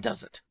other one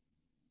doesn't.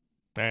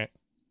 All right.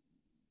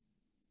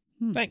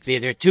 Thanks.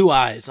 There are 2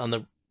 eyes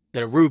that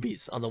are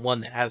rubies on the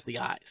one that has the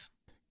eyes.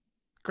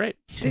 Great.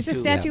 There's a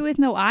statue with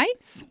no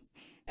eyes?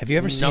 Have you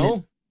ever seen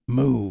it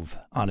move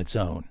on its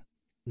own?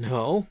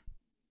 No.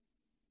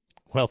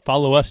 Well,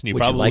 follow us and you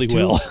probably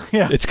will.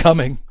 Yeah. It's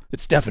coming.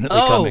 It's definitely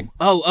coming.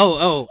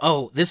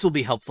 Oh, this will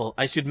be helpful.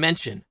 I should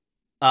mention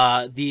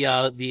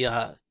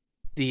the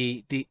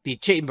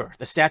chamber,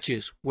 the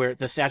statues, where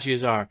the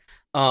statues are.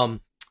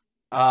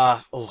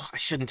 I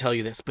shouldn't tell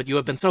you this, but you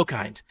have been so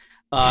kind.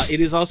 It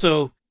is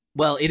also,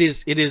 it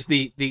is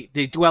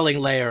the dwelling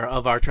lair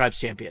of our tribe's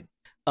champion.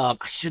 I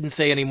shouldn't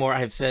say any more. I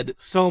have said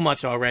so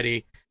much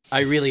already. I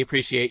really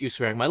appreciate you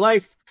sparing my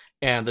life.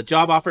 And the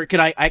job offer. Can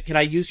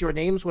I use your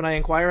names when I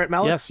inquire at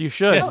Melik? Yes, you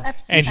should. Oh,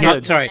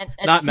 absolutely.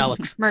 Not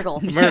Melik's.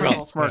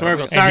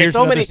 Smurgles. Sorry,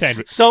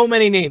 so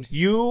many names.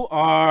 You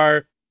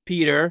are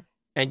Peter,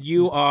 and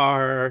you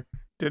are...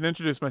 Didn't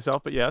introduce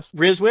myself, but yes.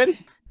 Rizwin,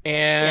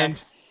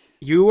 and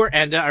you were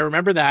Enda. I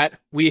remember that.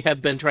 We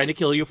have been trying to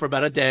kill you for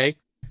about a day.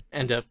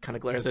 Enda kind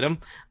of glares at him.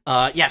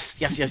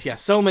 Yes.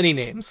 So many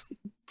names.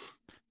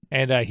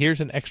 And here's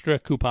an extra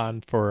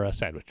coupon for a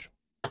sandwich.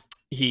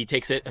 He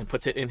takes it and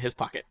puts it in his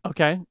pocket.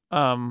 Okay.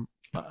 And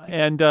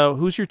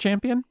who's your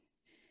champion?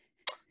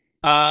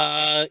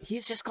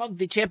 He's just called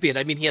the champion.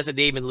 I mean, he has a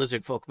name in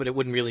lizard folk, but it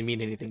wouldn't really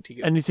mean anything to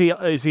you. And is he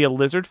a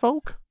lizard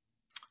folk?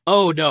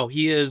 Oh no,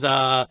 he is.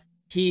 I'm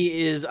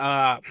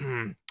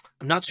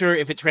not sure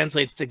if it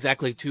translates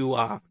exactly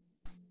to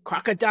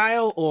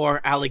crocodile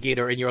or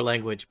alligator in your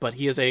language, but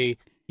he is a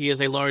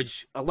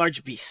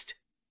large beast.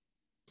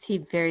 Is he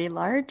very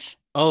large?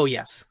 Oh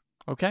yes,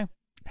 Okay.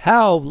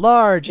 How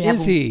large Yeah, is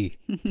well- he?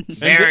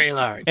 very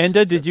large.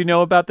 Enda, did you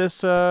know about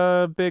this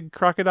big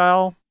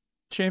crocodile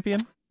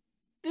champion?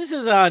 This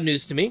is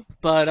news to me,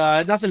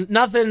 but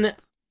nothing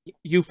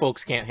you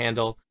folks can't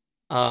handle.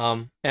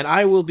 And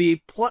I will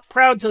be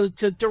proud to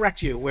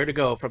direct you where to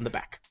go from the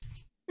back.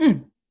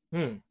 Mm.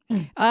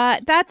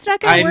 That's not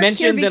going to I work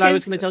mentioned here that I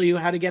was because- going to tell you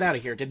how to get out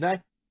of here, didn't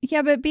I?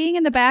 Yeah, but being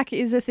in the back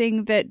is a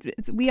thing that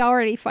we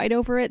already fight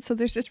over it, so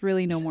there's just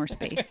really no more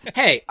space.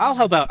 Hey, I'll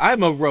help out.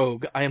 I'm a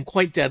rogue. I am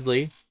quite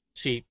deadly.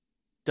 She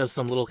does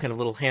some little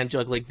hand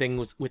juggling thing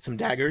with some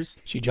daggers.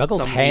 She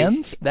juggles Somebody-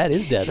 hands? That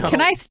is deadly. No. Can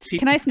I she-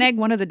 can I snag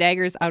one of the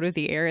daggers out of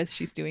the air as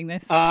she's doing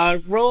this?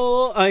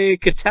 Roll a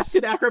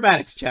contested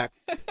acrobatics check.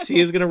 She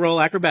is going to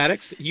roll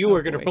acrobatics. You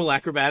are going to boy. roll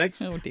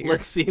acrobatics. Oh, dear.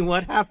 Let's see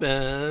what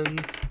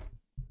happens.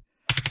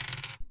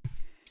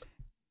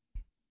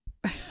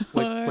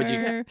 What'd you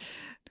get?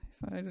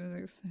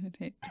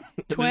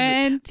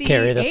 20.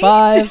 Carry the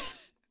 5.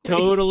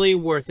 Totally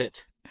worth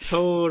it.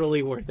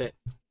 Totally worth it.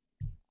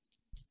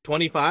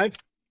 25?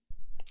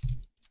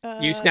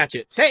 You snatch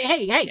it. Say,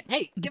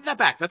 hey, give that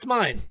back. That's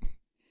mine.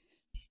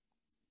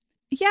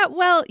 Yeah,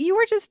 well, you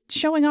were just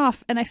showing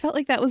off, and I felt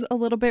like that was a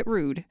little bit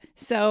rude.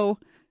 So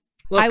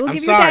Look, I will I'm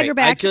give your sorry. dagger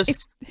back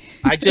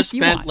I just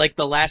you spent want. like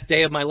the last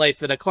day of my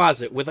life in a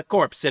closet with a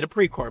corpse and a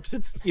pre-corpse.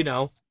 It's,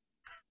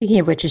 Speaking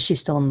of which, is she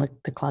still in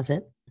the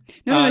closet?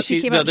 No, she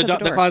came out the and shut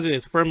the door. closet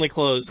is firmly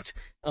closed,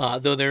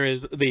 though there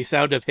is the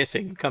sound of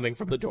hissing coming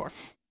from the door.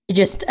 I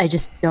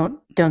just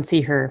don't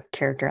see her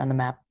character on the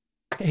map.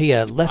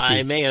 Hey, Lefty.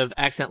 I may have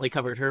accidentally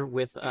covered her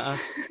with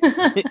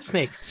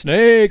snakes.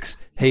 Snakes!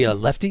 Hey,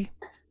 Lefty.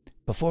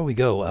 Before we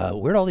go,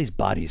 where'd all these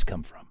bodies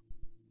come from?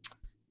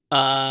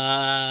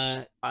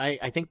 I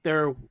think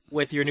they're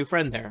with your new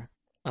friend there.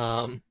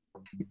 Hmm.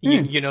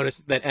 You notice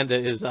that Enda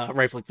is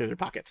rifling through their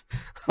pockets.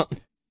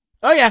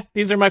 Oh yeah,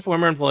 these are my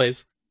former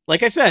employees.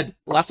 Like I said,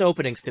 lots of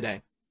openings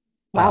today.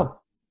 Wow.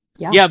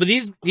 Yeah. Yeah, but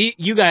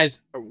you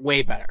guys are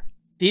way better.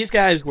 These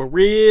guys were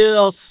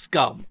real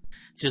scum.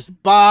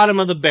 Just bottom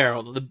of the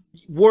barrel. The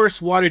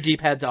worst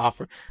Waterdeep had to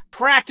offer.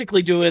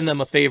 Practically doing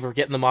them a favor,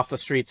 getting them off the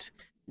streets,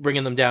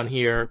 bringing them down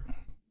here.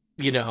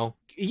 Give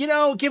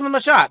them a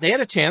shot. They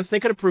had a chance. They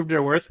could have proved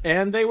their worth,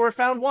 and they were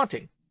found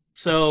wanting.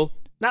 So,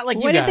 not like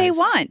What you guys. did they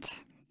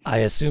want? I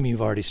assume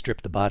you've already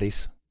stripped the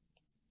bodies.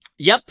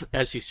 Yep,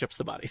 as she strips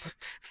the bodies.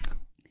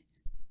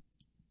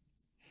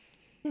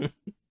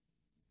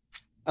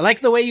 I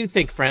like the way you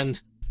think,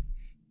 friend.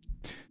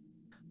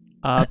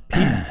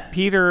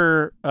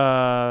 Peter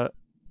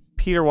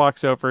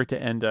walks over to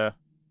Enda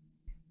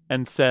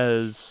and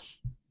says,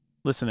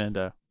 "Listen,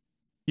 Enda,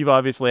 you've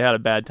obviously had a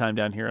bad time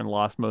down here and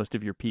lost most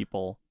of your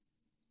people.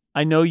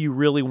 I know you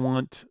really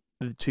want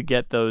to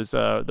get those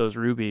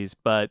rubies,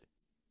 but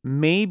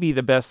maybe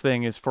the best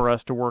thing is for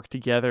us to work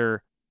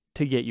together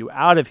to get you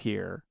out of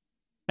here,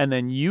 and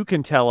then you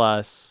can tell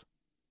us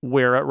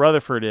where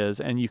Rutherford is,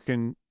 and you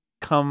can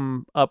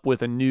come up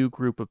with a new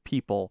group of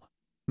people.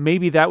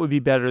 Maybe that would be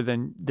better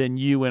than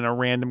you and a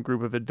random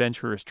group of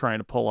adventurers trying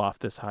to pull off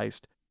this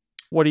heist.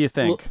 What do you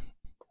think?"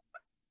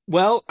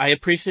 Well, I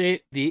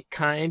appreciate the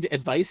kind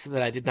advice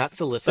that I did not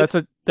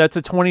solicit. That's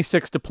a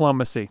 26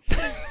 diplomacy.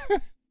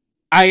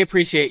 I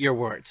appreciate your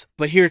words,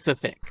 but here's the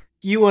thing.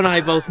 You and I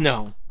both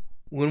know,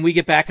 when we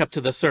get back up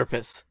to the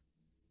surface,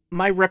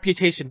 my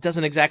reputation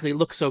doesn't exactly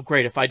look so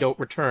great if I don't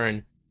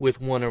return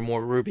with one or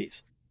more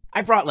rubies.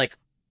 I brought like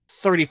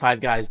 35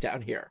 guys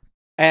down here,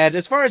 and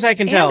as far as I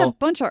can And a tell,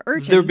 bunch of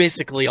urchins. they're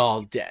basically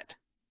all dead.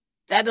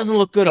 That doesn't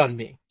look good on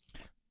me.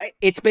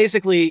 It's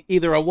basically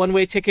either a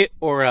one-way ticket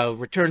or a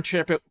return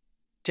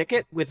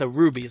ticket with a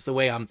ruby is the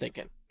way I'm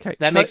thinking. Okay,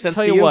 That makes sense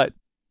tell to you you? what.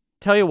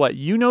 Tell you what.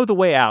 You know the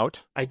way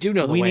out. I do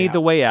know the We way need out.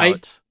 the way I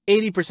out.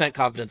 80%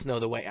 confidence know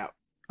the way out.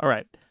 All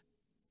right.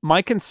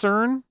 My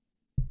concern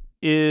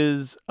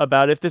is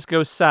about if this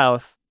goes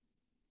south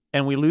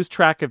and we lose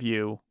track of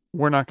you,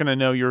 we're not going to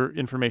know your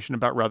information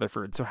about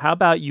Rutherford. So how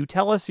about you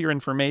tell us your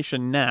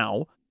information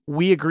now?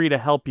 We agree to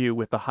help you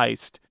with the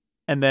heist,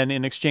 and then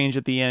in exchange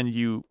at the end,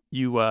 you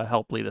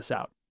help lead us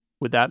out.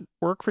 Would that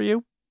work for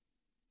you?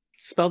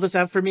 Spell this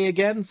out for me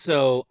again.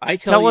 So I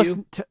tell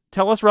you.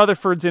 Tell us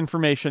Rutherford's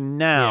information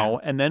now,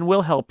 and then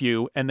we'll help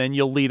you, and then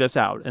you'll lead us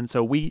out. And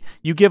so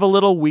you give a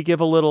little, we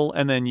give a little,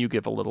 and then you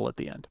give a little at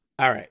the end.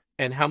 All right.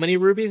 And how many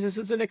rubies is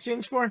this in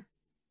exchange for?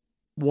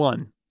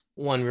 1.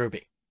 1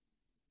 ruby.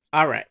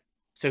 All right.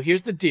 So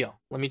here's the deal.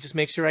 Let me just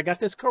make sure I got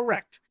this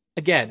correct.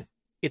 Again,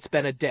 it's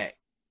been a day.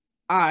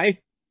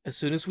 As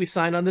soon as we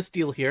sign on this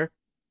deal here,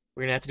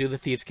 we're going to have to do the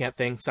thieves' camp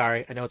thing.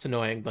 Sorry, I know it's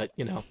annoying, but,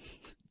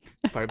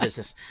 it's part of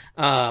business.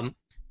 I'm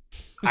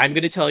going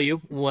to tell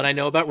you what I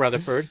know about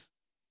Rutherford.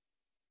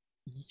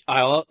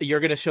 You're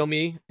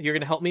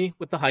gonna help me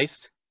with the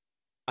heist.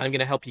 I'm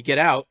gonna help you get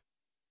out.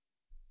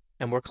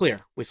 And we're clear.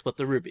 We split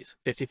the rubies,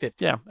 50-50.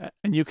 Yeah,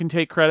 and you can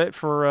take credit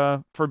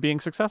for being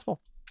successful.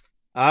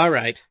 All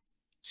right.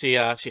 She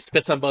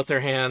spits on both her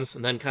hands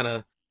and then kind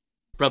of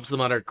rubs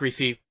them on her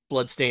greasy,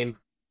 bloodstained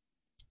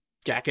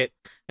jacket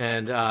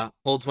and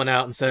holds one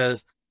out and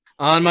says,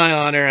 "On my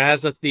honor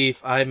as a thief,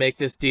 I make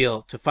this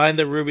deal to find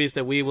the rubies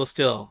that we will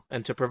steal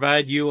and to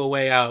provide you a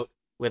way out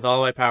with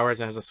all my powers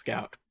as a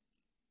scout."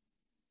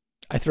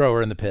 I throw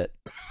her in the pit.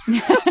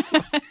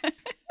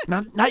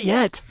 Not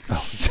yet.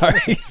 Oh,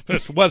 sorry.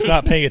 Just was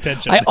not paying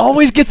attention. I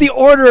always get the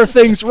order of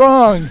things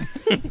wrong.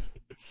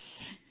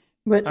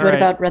 What right.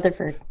 about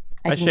Rutherford?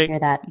 I didn't shake- hear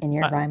that in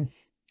your rhyme.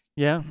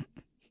 Yeah.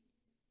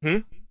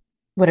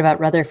 What about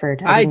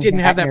Rutherford? I didn't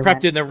hear have that in your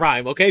prepped rhyme. in the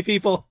rhyme, okay,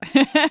 people?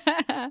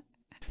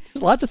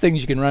 There's lots of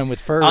things you can rhyme with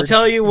Ferd. I'll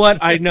tell you what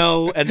I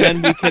know, and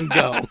then we can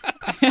go.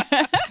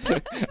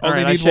 All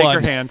right, I need shake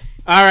one. her hand.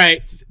 All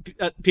right,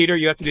 Peter,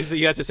 you have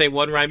to say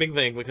one rhyming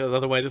thing because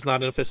otherwise it's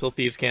not an official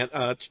thieves can't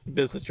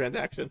business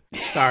transaction.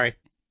 Sorry.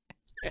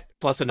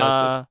 Plus it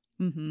knows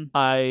this.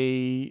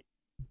 Mm-hmm.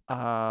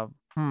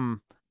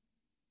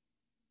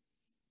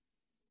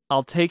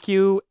 I'll take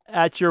you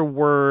at your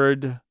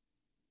word.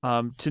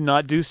 To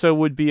not do so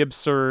would be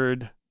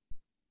absurd.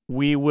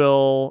 We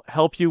will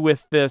help you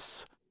with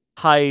this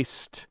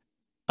heist,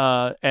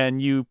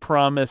 and you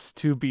promise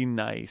to be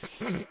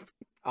nice.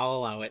 I'll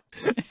allow it.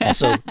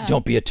 Also,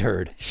 don't be a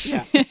turd.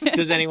 Yeah.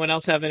 Does anyone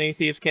else have any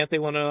thieves can't they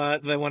want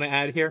to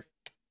add here?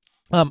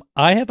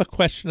 I have a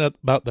question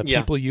about the Yeah.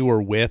 people you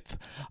were with.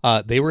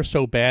 They were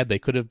so bad they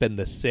could have been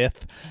the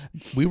Sith.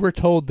 We were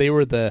told they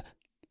were the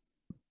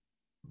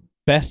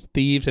best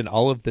thieves in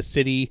all of the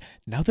city.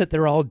 Now that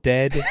they're all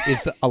dead, is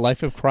a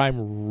life of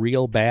crime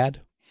real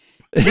bad?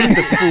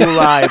 The fool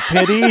I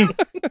pity.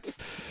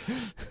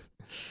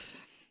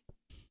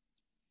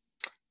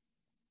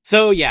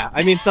 So yeah,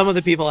 I mean, some of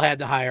the people had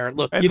to hire.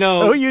 Look, And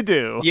so you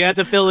do. you had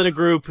to fill in a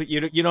group.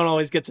 You don't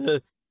always get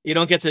to. You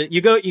don't get to.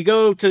 You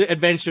go to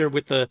adventure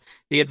with the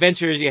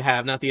adventures you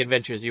have, not the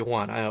adventures you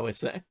want. I always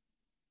say.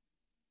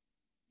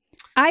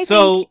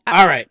 All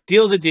right,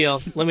 deal's a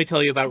deal. Let me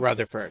tell you about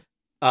Rutherford.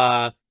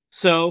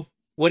 So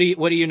what do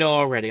you know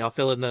already? I'll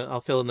fill in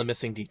the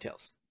missing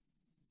details.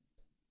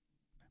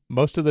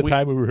 Most of the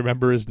time, we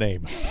remember his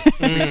name.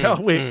 We tell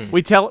know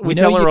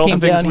her you all came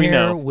the things down we here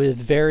know. with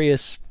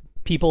various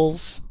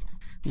peoples.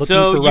 Looking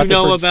So for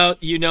Rutherford's-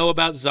 you know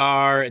about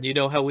Czar, and you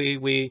know how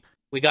we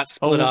got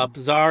split up.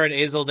 Czar and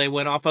Azel, they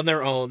went off on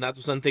their own.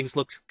 That's when things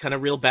looked kind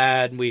of real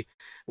bad. And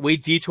we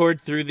detoured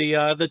through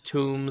the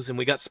tombs, and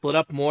we got split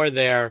up more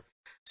there.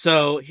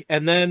 So,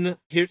 and then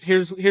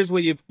here's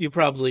what you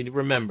probably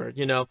remembered.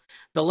 You know,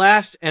 the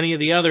last any of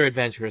the other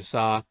adventurers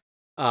saw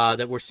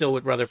that were still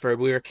with Rutherford,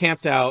 we were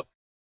camped out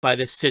by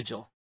this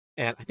sigil,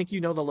 and I think you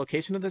know the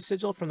location of this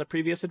sigil from the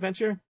previous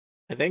adventure.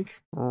 I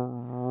think.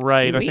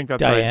 Right, I think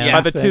that's Diane's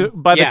right.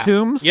 By the Yeah.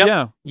 tombs, Yep.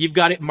 yeah. You've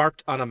got it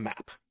marked on a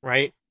map,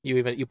 right?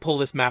 You pull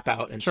this map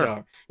out and Sure.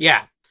 show.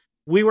 Yeah,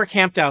 we were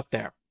camped out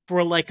there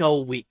for like a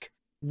week.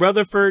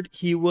 Rutherford,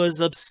 he was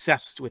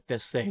obsessed with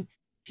this thing.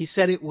 He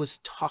said it was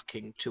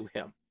talking to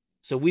him.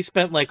 So we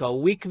spent like a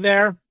week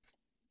there,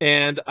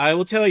 and I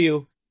will tell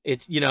you,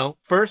 it's,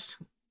 first,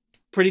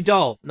 pretty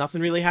dull.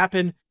 Nothing really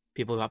happened.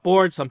 People got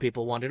bored. Some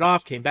people wandered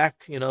off, came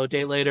back, a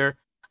day later.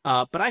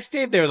 But I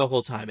stayed there the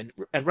whole time.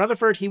 And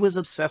Rutherford, he was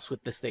obsessed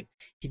with this thing.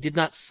 He did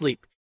not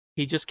sleep.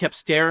 He just kept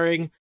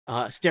staring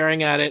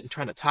at it and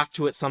trying to talk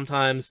to it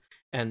sometimes.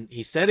 And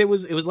he said it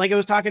was like it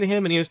was talking to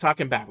him, and he was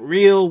talking back.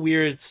 Real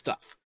weird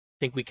stuff. I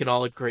think we can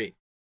all agree.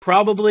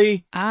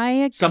 Probably I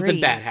agree. something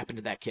bad happened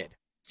to that kid.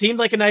 Seemed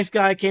like a nice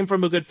guy, came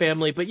from a good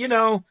family, but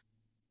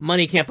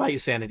money can't buy you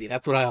sanity.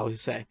 That's what I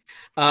always say.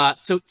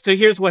 So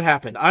here's what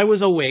happened. I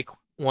was awake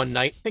one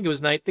night. I think it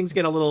was night. Things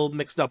get a little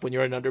mixed up when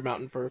you're in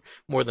Undermountain for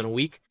more than a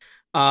week.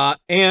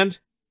 And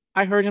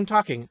I heard him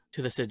talking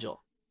to the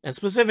sigil. And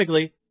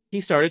specifically, he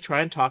started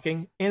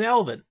talking in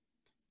Elven.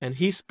 And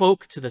he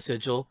spoke to the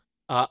sigil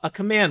a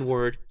command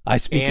word. I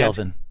speak and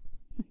Elven.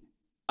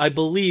 I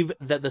believe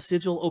that the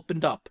sigil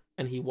opened up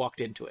and he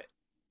walked into it.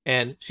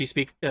 And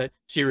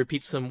she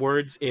repeats some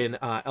words in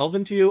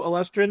Elven to you,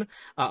 Alestrin.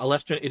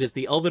 Alestrin, it is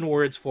the Elven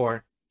words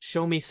for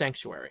 "show me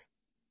sanctuary."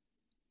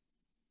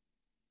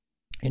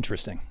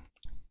 Interesting.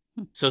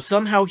 So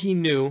somehow he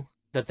knew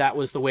that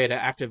was the way to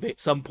activate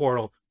some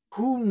portal.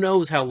 Who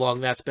knows how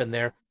long that's been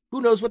there?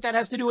 Who knows what that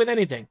has to do with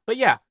anything? But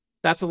yeah,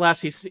 that's the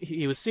last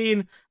he was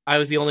seen. I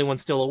was the only one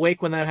still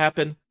awake when that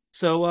happened.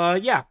 So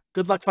yeah,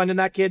 good luck finding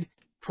that kid.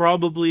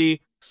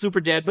 Probably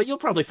super dead, but you'll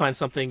probably find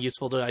something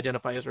useful to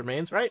identify his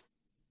remains, right?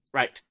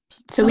 Right.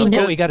 So we What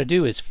know. we got to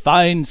do is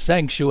find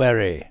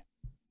sanctuary.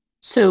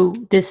 So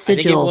this I think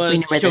it sigil, was we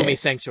know where "show that me is.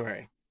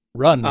 sanctuary."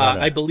 Run. runner.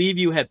 I believe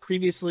you had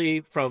previously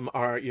from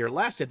your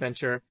last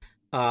adventure.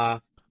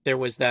 There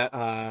was that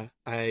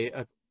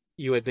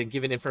you had been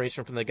given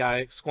information from the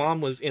guy.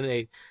 Squam was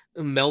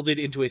melded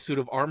into a suit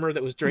of armor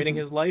that was draining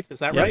his life. Is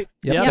that right?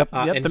 Yep.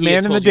 And The he had man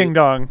in the told you- ding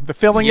dong. The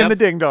filling in the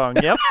ding dong.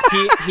 Yep.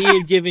 he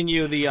had given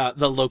you the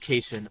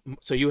location,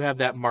 so you have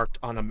that marked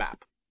on a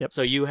map. Yep.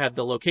 So you have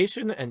the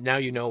location, and now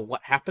you know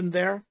what happened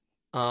there.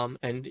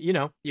 And you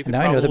can And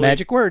now I know the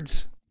magic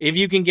words. If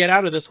you can get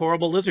out of this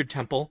horrible lizard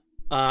temple,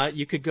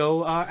 you could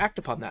go act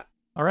upon that.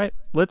 All right.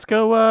 Let's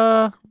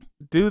go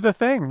do the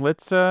thing.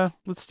 Let's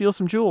steal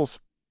some jewels.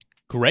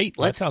 Great.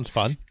 Let's that sounds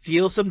fun.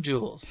 Steal some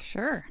jewels.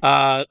 Sure.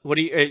 What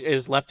do you?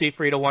 Is Lefty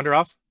free to wander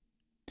off?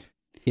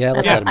 Yeah,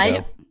 let's let him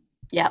go.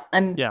 Yeah.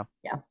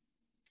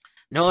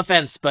 No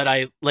offense, but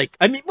if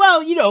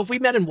we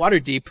met in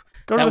Waterdeep,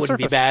 Go to that the wouldn't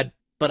be surface. bad.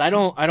 But I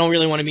don't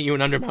really want to meet you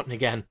in Undermountain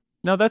again.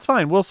 No, that's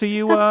fine. We'll see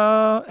you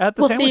at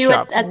the We'll sandwich see you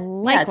shop. at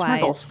Likewise.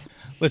 Smirgles.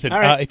 Listen, All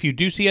right. if you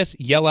do see us,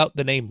 yell out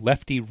the name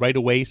Lefty right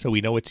away so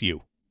we know it's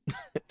you.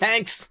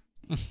 Thanks.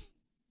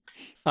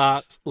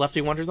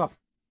 Lefty wanders off.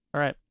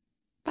 All right.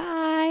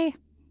 Bye.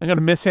 I'm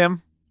gonna miss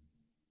him.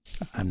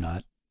 I'm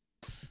not.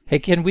 Hey,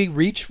 can we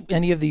reach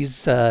any of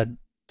these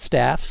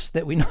staffs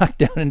that we knocked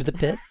down into the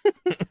pit?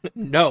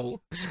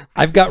 No.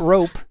 I've got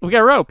rope. We got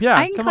rope. Yeah.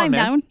 I can Come climb on,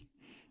 man. down.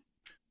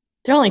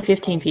 They're only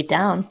 15 feet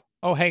down.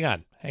 Oh, hang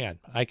on. I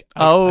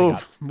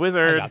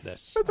Wizard. got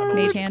this.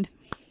 Mage hand.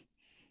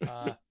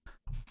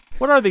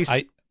 What are these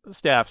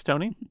staffs,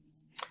 Tony?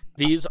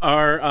 These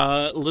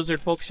are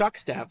lizard folk shock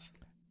staffs.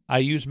 I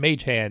use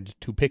Mage Hand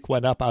to pick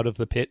one up out of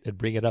the pit and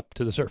bring it up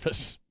to the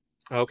surface.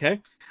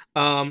 Okay.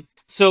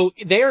 So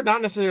they are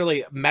not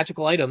necessarily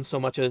magical items so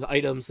much as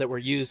items that were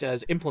used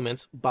as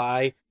implements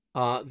by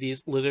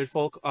these lizard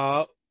folk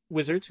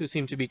wizards who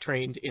seem to be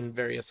trained in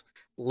various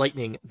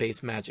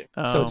lightning-based magic.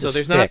 So it's So a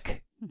there's not-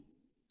 stick.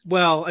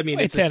 Well, I mean,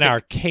 It's a an stick.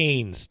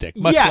 arcane stick,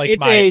 much Yeah, like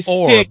it's my a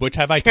orb, stick. which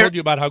have I told you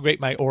about how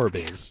great my orb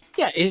is?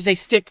 Yeah, it is a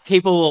stick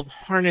capable of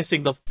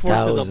harnessing the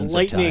forces of Thousands of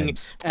lightning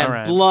times. and All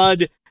right.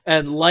 blood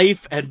and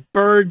life and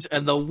birds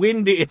and the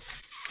wind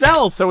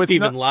itself, So it's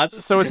Stephen not.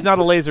 Lutz. So it's not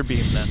a laser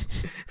beam then.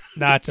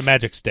 Nah, it's a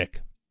magic stick.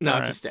 No, All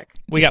it's a right. stick.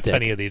 We a got stick.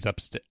 plenty of these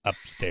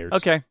upstairs.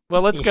 Okay.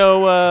 Well, let's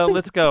go.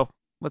 Let's go.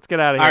 Let's get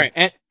out of All here.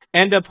 right,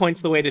 Enda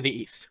points the way to the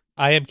east.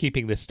 I am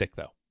keeping this stick,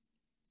 though.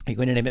 Are you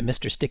going to name it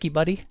Mr. Sticky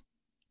Buddy?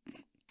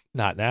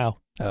 Not now.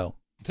 Oh.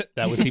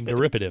 That would seem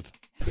derivative.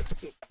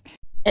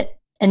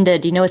 And do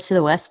you know what's to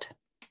the west?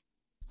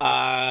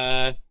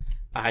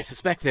 I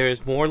suspect there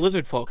is more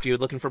lizard folk. You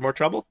looking for more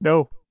trouble?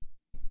 No.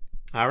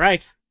 All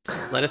right,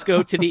 let us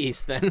go to the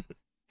east then.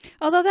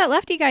 Although that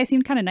lefty guy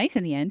seemed kind of nice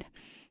in the end.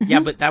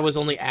 Yeah, but that was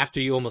only after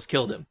you almost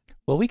killed him.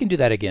 Well, we can do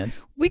that again.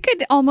 We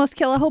could almost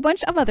kill a whole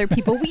bunch of other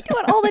people. We do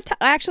it all the time.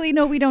 Actually,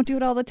 no, we don't do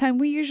it all the time.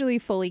 We usually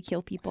fully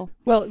kill people.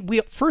 Well, we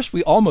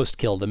almost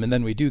killed them, and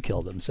then we do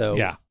kill them. So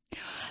Yeah.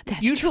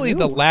 That's Usually true.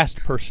 the last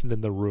person in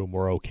the room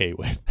we're okay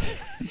with.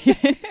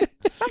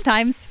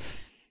 Sometimes.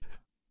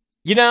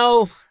 You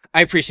know,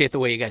 I appreciate the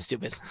way you guys do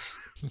business.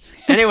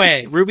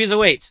 Anyway, rubies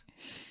await.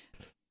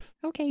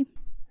 Okay.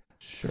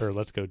 Sure,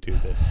 let's go do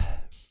this.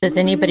 Does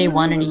anybody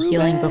want any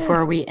healing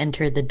before we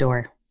enter the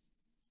door?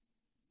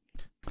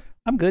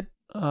 I'm good.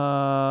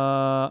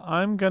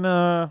 I'm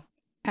gonna.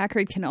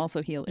 Acrid can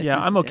also heal. If Yeah,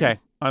 I'm necessary. okay.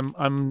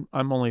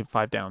 I'm only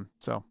 5 down,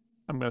 so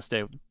I'm gonna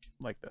stay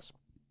like this.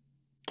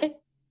 Okay.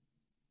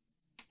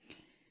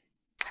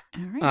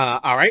 All right.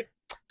 All right.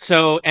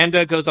 So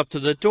Enda goes up to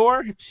the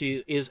door.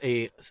 She is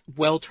a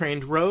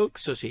well-trained rogue,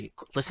 so she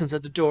listens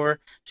at the door.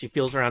 She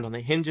feels around on the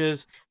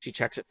hinges. She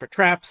checks it for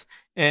traps,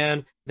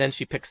 and then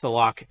she picks the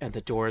lock, and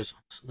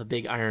the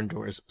big iron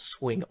doors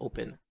swing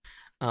open.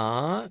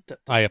 I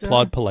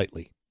applaud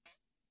politely.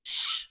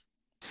 Shh.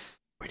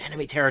 We're in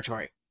enemy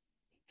territory.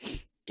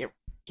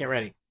 Get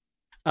ready.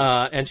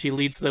 And she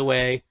leads the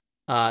way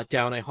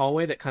down a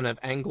hallway that kind of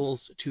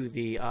angles to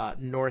the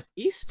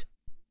northeast.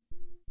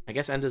 I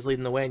guess Enda's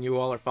leading the way, and you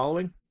all are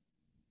following.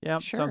 Yeah,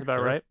 Sure. sounds about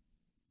Sure. right.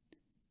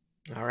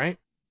 All right.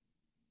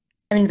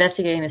 I'm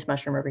investigating this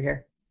mushroom over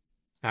here.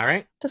 All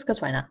right. Just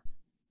because why not?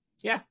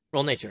 Yeah.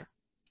 Roll nature.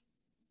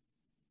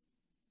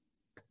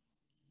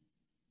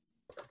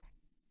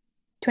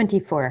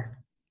 24.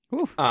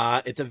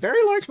 It's a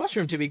very large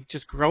mushroom to be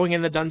just growing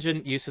in the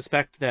dungeon. You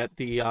suspect that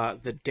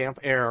the damp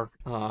air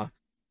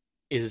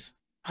is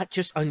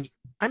just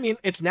I mean,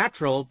 it's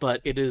natural,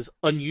 but it is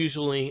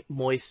unusually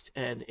moist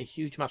and a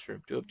huge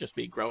mushroom to just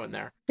be growing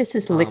there. This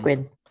is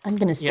liquid. I'm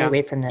going to stay yeah.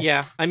 away from this.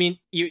 Yeah, I mean,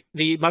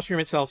 the mushroom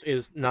itself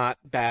is not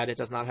bad. It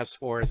does not have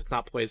spores. It's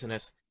not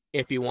poisonous.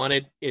 If you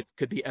wanted, it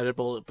could be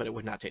edible, but it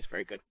would not taste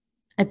very good.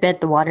 I bet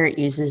the water it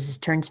uses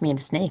turns me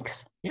into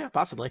snakes. Yeah,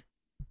 possibly.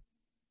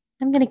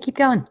 I'm going to keep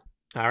going.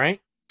 All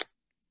right.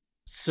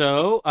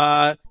 So,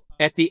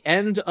 at the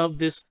end of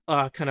this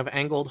kind of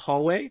angled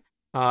hallway,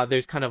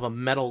 there's kind of a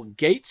metal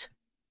gate,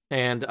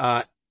 and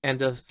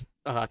Enda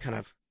kind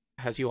of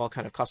has you all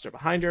kind of cluster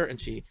behind her,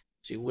 and she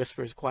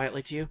whispers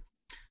quietly to you,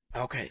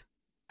 "Okay,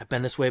 I've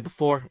been this way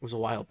before. It was a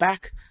while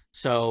back,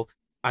 so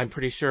I'm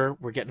pretty sure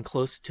we're getting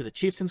close to the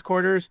chieftain's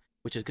quarters,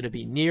 which is going to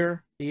be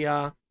near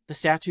the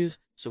statues.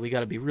 So we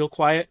got to be real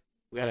quiet.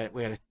 We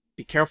gotta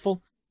be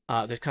careful.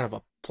 There's kind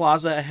of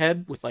plaza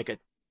ahead with like a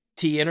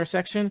T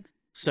intersection.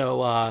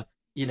 So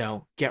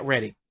get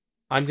ready.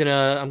 I'm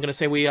gonna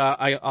say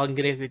I'm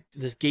gonna get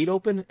this gate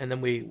open and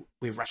then we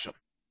rush them.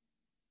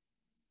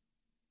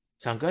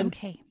 Sound good?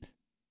 Okay.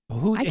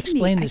 Who I can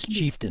explain be- I this can be-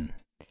 chieftain?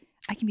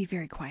 I can be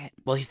very quiet.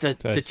 Well, he's the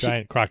It's a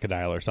giant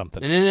crocodile or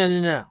something.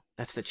 No.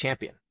 That's the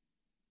champion.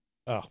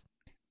 Oh,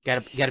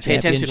 Gotta pay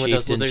attention with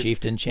those lizards.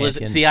 Chieftain,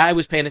 champion. See, I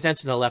was paying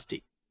attention to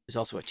Lefty. There's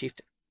also a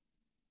chieftain.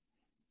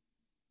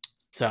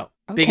 So,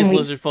 Okay. biggest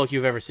lizard folk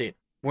you've ever seen.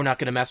 We're not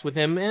gonna mess with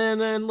him,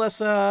 and unless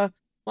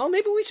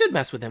maybe we should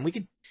mess with him. We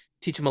could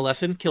teach him a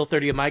lesson. Kill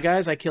 30 of my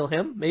guys. I kill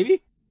him.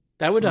 Maybe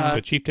that would.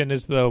 the chieftain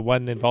is the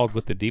one involved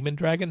with the demon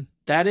dragon.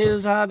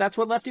 That's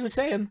what Lefty was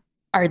saying.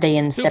 Are they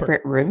in Super.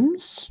 separate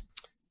rooms?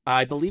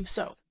 I believe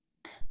so.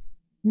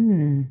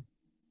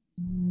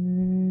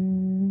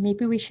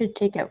 Maybe we should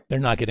take out. They're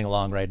not getting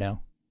along right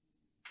now.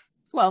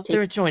 Well,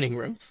 they're adjoining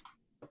rooms.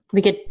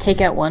 We could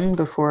take out one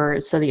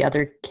before, so the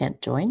other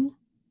can't join.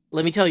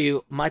 Let me tell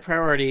you, my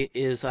priority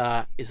is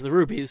the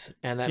rubies,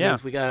 and that Yeah.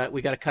 means we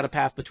gotta cut a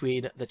path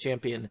between the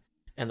champion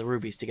and the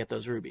rubies to get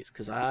those rubies,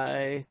 because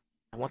I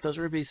want those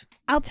rubies.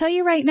 I'll tell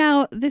you right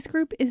now, this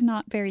group is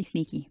not very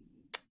sneaky.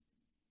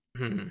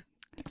 I'm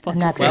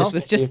not Well, thirsty,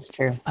 it's just- it's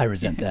true. I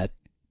resent that.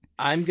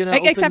 I'm gonna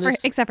open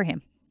this. Except for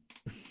him.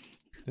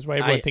 That's why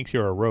everyone I- thinks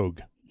you're a rogue.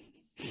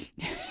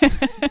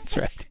 That's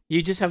right.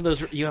 You just have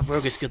you have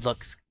roguish good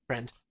looks,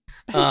 friend.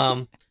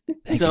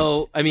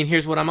 So I mean,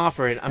 here's what I'm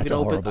offering. I'm That's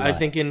gonna a open. horrible I'm lie.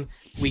 thinking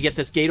we get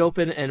this gate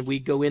open and we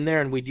go in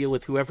there and we deal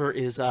with whoever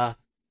is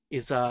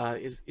in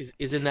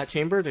that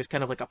chamber. There's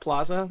kind of like a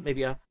plaza,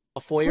 maybe a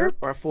foyer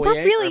or a foyer or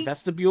a really-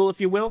 vestibule, if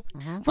you will.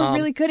 We're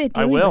really good at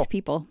I dealing will. with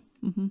people.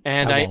 Mm-hmm.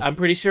 And I won't. I'm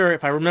pretty sure,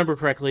 if I remember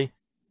correctly,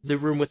 the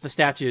room with the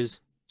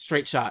statues,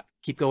 straight shot.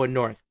 Keep going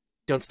north.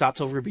 Don't stop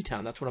till Ruby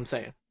Town. That's what I'm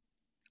saying.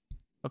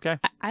 Okay.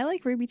 I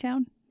like Ruby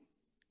Town.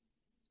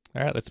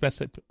 All right, let's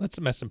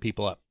mess some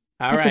people up.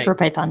 All I right, prefer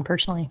Python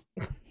personally.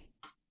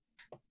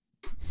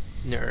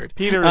 nerd.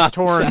 Peter is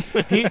torn.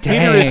 so- Peter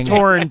is Dang.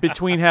 torn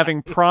between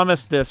having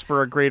promised this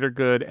for a greater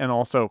good and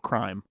also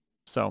crime.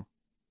 So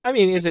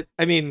is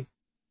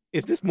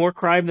this more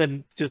crime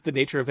than just the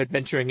nature of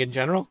adventuring in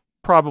general?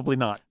 probably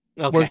not.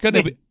 Okay.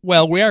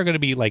 We are gonna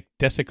be like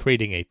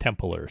desecrating a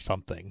temple or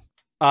something.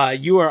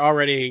 You are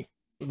already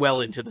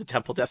well into the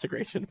temple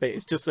desecration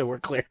phase, just so we're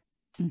clear.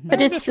 Mhm.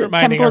 But it's Just the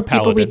reminding temple our of people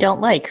we paladin.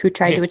 don't like who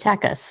tried to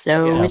attack us.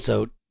 So Yeah. it's,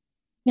 Also,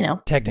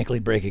 technically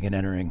breaking and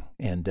entering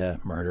and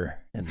murder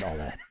and all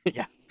that.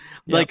 Yeah.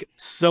 Like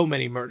so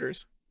many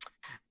murders.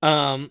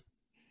 They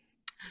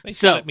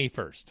So- shot at me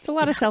first. It's a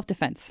lot of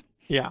self-defense.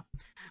 Yeah.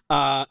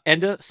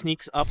 Enda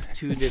sneaks up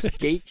to this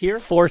gate here,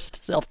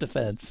 Forced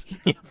self-defense.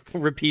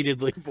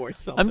 repeatedly for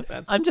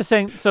self-defense. I'm just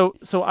saying. So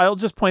I'll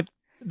just point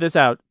this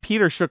out.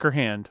 Peter shook her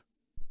hand.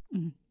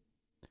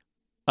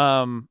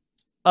 Mhm.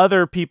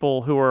 Other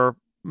people who are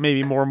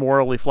maybe more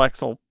morally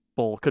flexible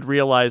could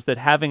realize that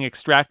having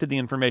extracted the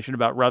information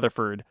about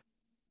Rutherford,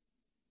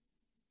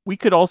 we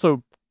could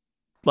also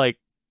like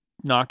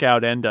knock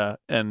out Enda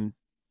and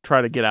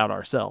try to get out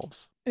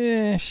ourselves.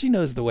 She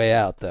knows the way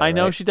out, though. I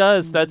know right? she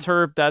does. That's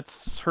her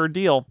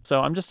deal.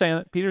 So I'm just saying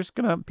that Peter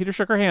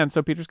shook her hand,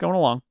 so Peter's going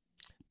along.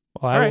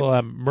 Well, All I right.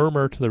 will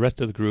murmur to the rest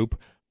of the group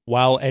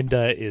while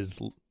Enda is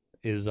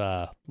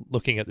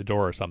looking at the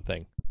door or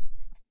something.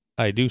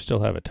 I do still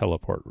have a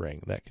teleport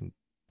ring that can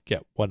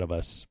get one of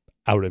us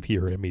out of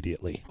here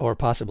immediately. Or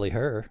possibly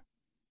her.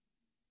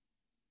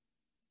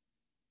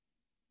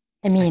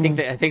 I mean,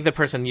 I think the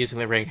person using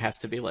the ring has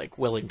to be like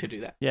willing to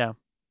do that. Yeah.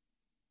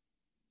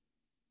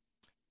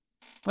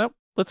 Well,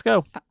 let's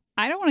go.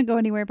 I don't want to go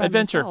anywhere by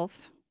Adventure.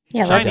 myself.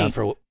 yeah, Shiny. let's,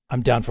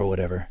 I'm down for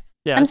whatever.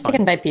 Yeah, I'm it's fine.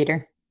 sticking by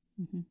Peter.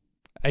 Mhm.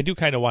 I do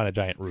kind of want a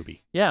giant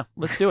ruby. Yeah,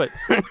 let's do it.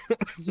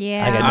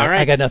 Yeah. All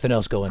right. I got nothing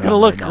else going on. It's gonna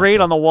look right now, great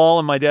so- on the wall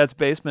in my dad's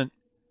basement.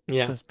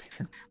 Yeah. Says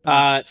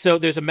Peter. So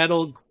there's a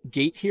metal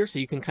gate here, so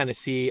you can kind of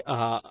see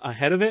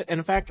ahead of it. And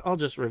in fact, I'll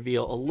just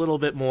reveal a little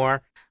bit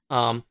more.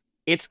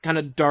 It's kind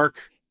of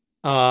dark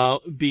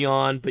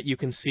beyond, but you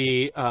can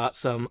see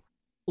some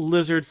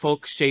lizard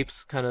folk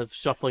shapes kind of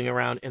shuffling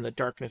around in the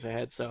darkness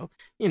ahead. So,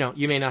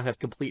 you may not have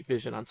complete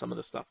vision on some of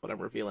the stuff, but I'm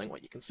revealing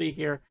what you can see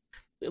here.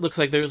 It looks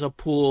like there's a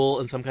pool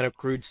and some kind of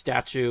crude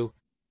statue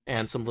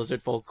and some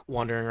lizard folk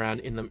wandering around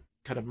in the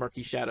kind of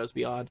murky shadows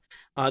beyond.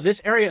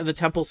 This area of the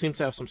temple seems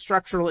to have some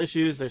structural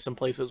issues. There's some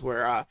places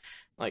where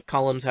like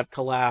columns have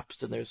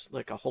collapsed and there's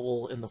like a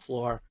hole in the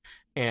floor.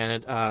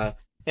 And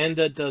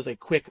Enda does a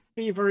quick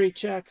thievery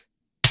check.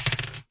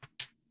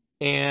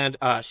 And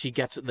she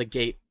gets the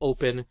gate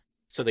open.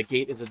 So the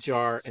gate is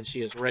ajar and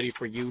she is ready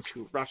for you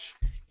to rush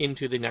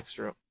into the next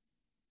room.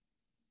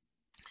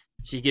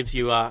 She gives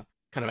you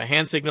kind of a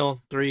hand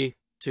signal, 3,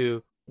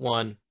 2,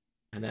 1,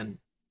 and then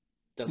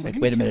does like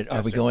Wait a minute. Are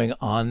we gesture. going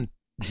on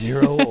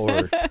 0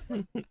 or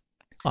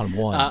on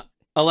 1?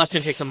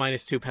 Alestian takes a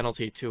 -2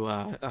 penalty to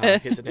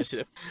his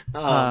initiative.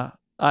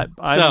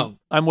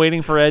 I'm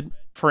waiting for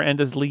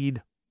Enda's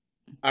lead.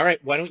 All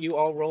right, why don't you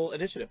all roll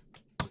initiative?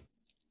 All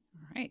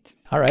right.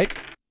 All right.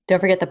 Don't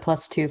forget the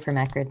 +2 for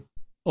Macrid.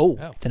 Oh,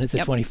 Oh. then it's a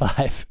Yep.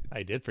 25.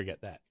 I did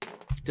forget that.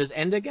 Does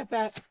Enda get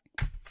that?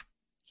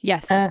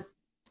 Yes.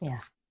 Yeah.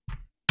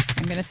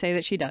 I'm going to say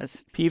that she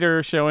does.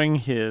 Peter showing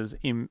his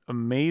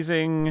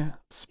amazing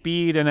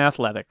speed and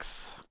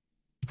athletics.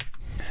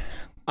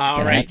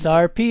 All right. That's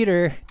our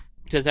Peter.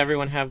 Does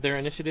everyone have their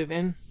initiative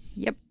in?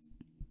 Yep.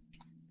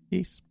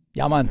 Peace.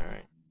 Yeah, man. All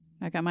right.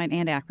 I got mine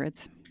and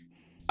Acrid's.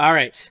 All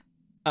right.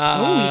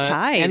 Oh, we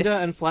tied.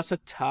 Enda and Flessa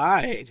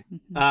tied.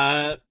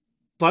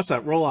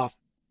 Flessa, roll off.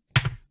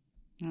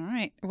 All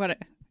right. What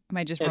am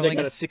I just Enda rolling?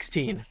 got a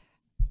 16.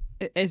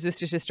 Is this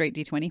just a straight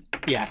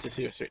D20? Yeah, just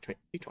do a straight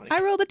D20.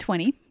 I rolled a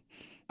 20.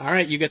 All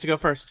right, you get to go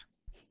first.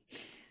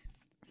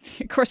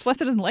 Of course, Flessa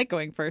doesn't like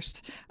going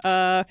first.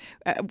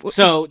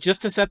 So,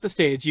 just to set the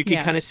stage, you can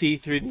Yeah. kind of see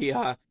through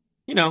the,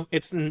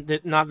 it's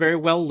not very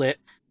well lit,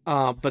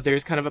 but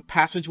there's kind of a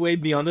passageway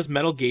beyond this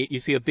metal gate. You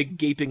see a big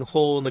gaping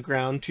hole in the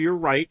ground to your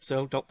right,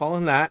 so don't fall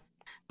in that.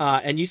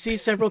 And you see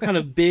several kind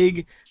of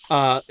big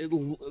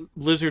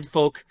lizard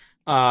folk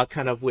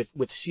kind of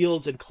with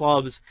shields and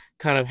clubs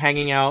kind of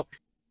hanging out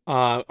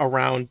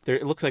around there.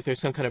 It looks like there's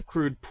some kind of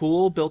crude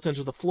pool built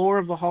into the floor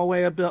of the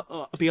hallway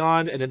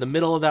beyond, and in the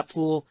middle of that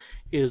pool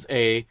is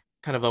a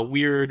kind of a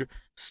weird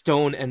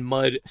stone and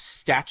mud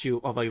statue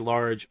of a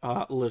large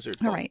lizard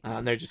folk. All right.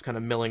 And they're just kind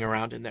of milling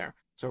around in there.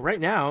 So right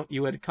now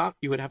you would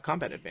have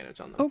combat advantage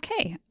on them.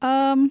 Okay.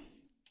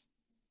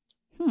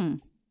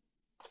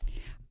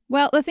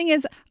 Well, the thing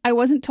is, I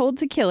wasn't told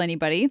to kill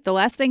anybody. The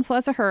last thing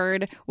Flessa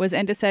heard was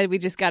Enda said we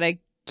just gotta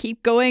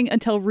keep going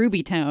until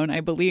Ruby Town. I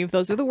believe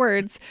those are the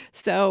words.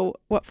 So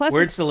what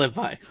Words to live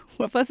by.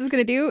 What Fless is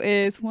going to do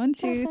is 1,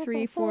 2,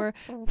 3, 4,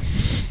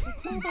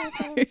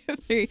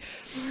 3,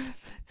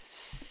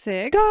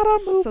 6.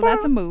 So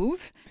that's a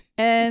move.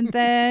 And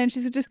then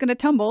she's just going to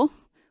tumble.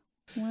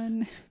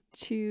 1,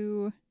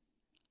 2.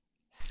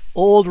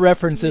 Old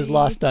references 3.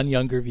 lost on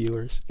younger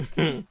viewers.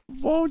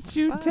 Won't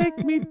you take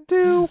me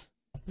to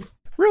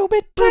Ruby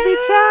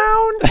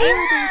Town?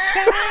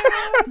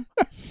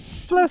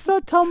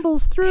 Flessa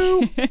tumbles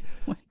through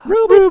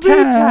Ruby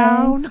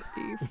Town.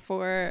 3,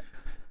 4.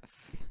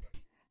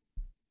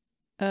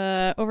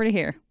 Over to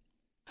here.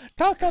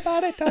 Talk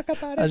about it.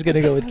 I was going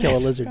to go with kill a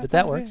lizard, but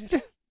that works.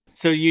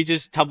 So you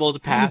just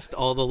tumbled past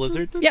all the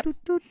lizards? Yep.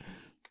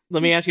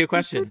 Let me ask you a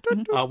question.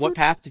 What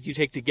path did you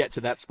take to get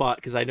to that spot?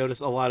 Because I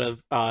noticed a lot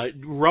of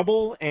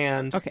rubble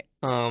and Okay.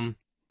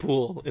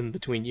 pool in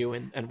between you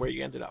and where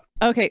you ended up.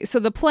 Okay, so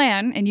the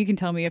plan, and you can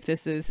tell me if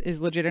this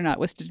is legit or not,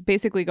 was to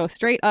basically go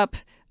straight up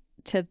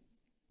to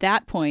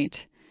that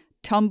point,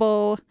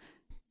 tumble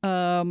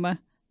around.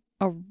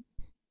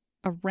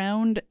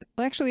 Well,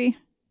 actually,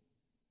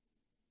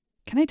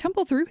 can I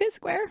tumble through his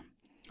square?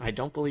 I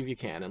don't believe you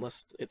can,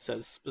 unless it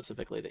says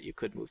specifically that you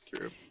could move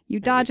through. You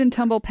any dodge and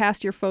squares. tumble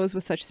past your foes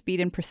with such speed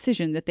and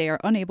precision that they are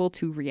unable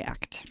to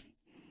react.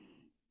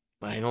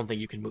 But I don't think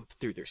you can move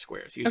through their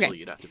squares. Usually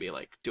you'd have to be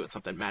like doing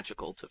something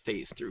magical to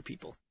phase through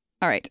people.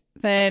 All right,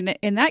 then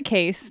in that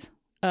case,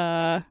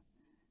 can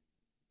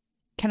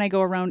I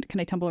go around? Can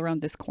I tumble around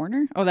this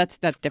corner? Oh, that's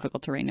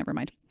difficult terrain. Never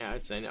mind. Yeah,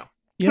 I'd say no.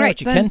 You know Right,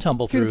 what you then can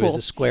tumble through the through is pool.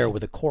 a square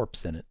with a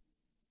corpse in it.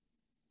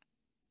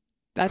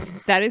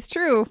 That is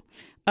true.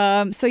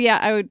 So yeah,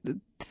 I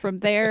would from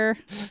there.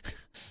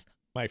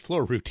 My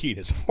floor routine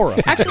is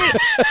horrible. Actually,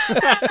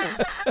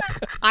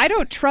 I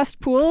don't trust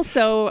pools,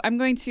 so I'm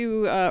going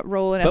to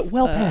roll an But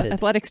well padded.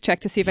 athletics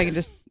check to see if I can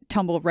just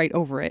tumble right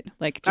over it,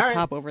 like just All right.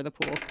 hop over the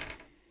pool.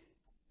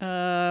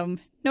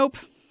 Nope.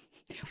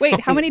 Wait,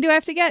 how many do I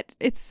have to get?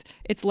 It's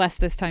less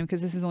this time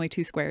because this is only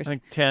 2 squares. I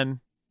think 10.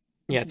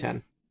 Yeah,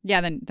 10.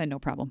 Yeah, then no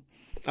problem.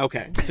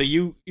 Okay, so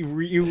you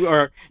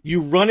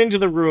run into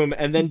the room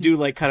and then do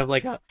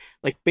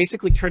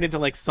basically turn into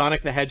like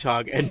Sonic the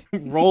Hedgehog and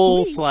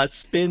roll /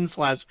 spin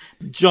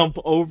 / jump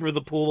over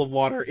the pool of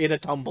water in a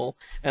tumble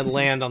and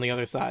land on the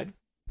other side.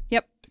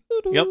 Yep.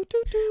 Yep.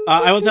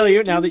 I will tell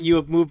you now that you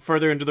have moved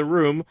further into the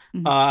room.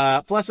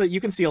 Flessa,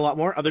 you can see a lot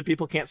more. Other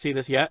people can't see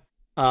this yet,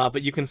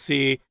 but you can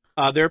see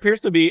there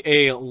appears to be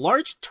a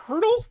large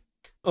turtle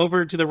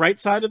over to the right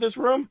side of this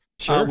room,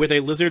 Sure. with a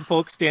lizard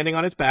folk standing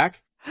on its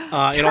back.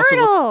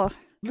 Turtle.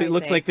 It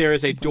looks like there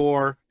is a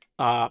door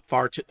on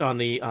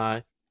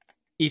the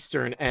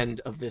eastern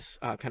end of this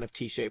kind of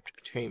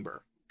T-shaped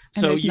chamber.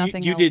 And So there's you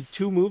nothing did else.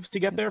 2 moves to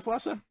get there,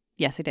 Flessa?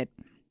 Yes, I did.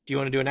 Do you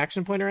want to do an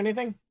action point or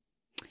anything?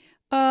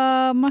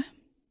 Nope.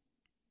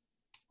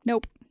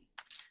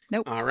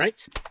 All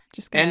right.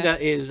 Just gonna. Enda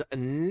is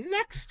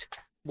next.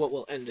 What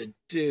will Enda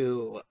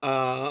do?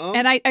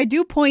 And I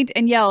do point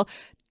and yell,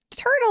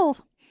 "Turtle!"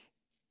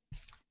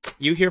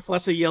 You hear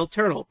Flessa yell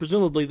turtle.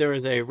 Presumably there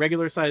is a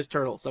regular-sized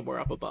turtle somewhere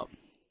up above.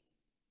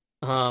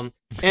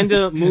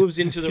 Enda moves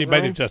into the She room.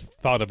 might have just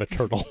thought of a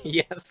turtle.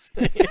 Yes.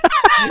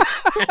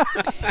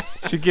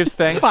 She gives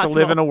thanks to Possible.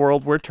 live in a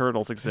world where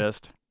turtles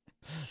exist.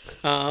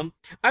 I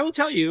will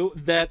tell you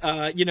that,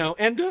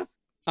 Enda,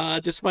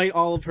 despite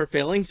all of her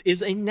failings,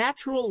 is a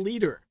natural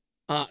leader.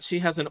 She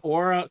has an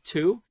aura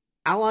 2.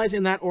 Allies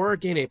in that aura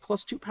gain a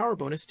 +2 power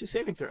bonus to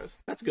saving throws.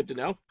 That's good to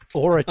know.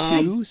 Or a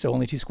 2, so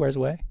only 2 squares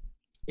away.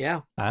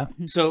 Yeah. Ah.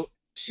 So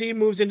She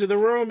moves into the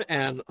room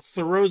and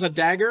throws a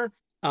dagger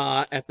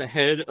at the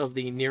head of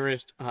the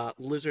nearest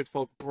lizard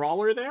folk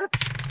brawler there.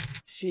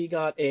 She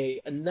got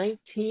a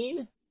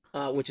 19,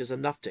 which is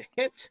enough to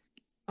hit.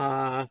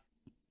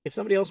 If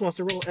somebody else wants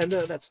to roll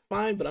Enda, that's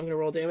fine, but I'm going to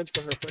roll damage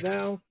for her for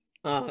now.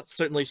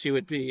 Certainly she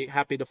would be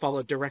happy to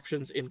follow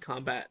directions in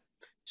combat.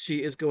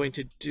 She is going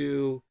to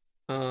do...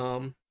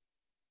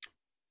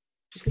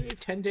 she's going to do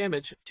 10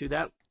 damage to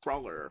that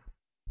brawler.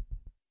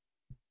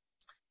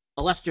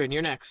 Alestrin,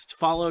 you're next,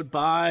 followed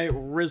by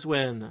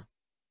Rizwin.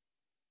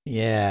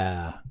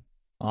 Yeah.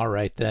 All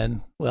right,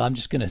 then. Well, I'm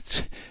just going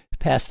to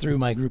pass through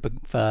my group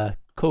of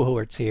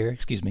cohorts here.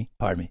 Excuse me.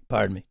 Pardon me.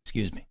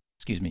 Excuse me.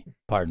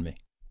 Pardon me.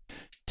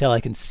 Till I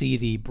can see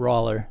the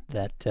brawler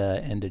that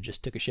Enda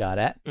just took a shot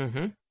at.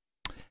 Mm-hmm.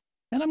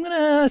 And I'm going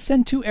to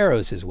send 2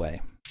 arrows his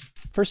way.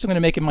 First, I'm going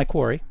to make him my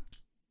quarry.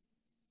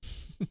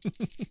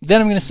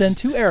 Then I'm going to send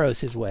 2 arrows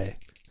his way.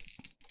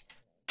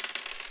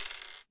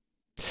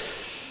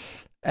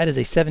 That is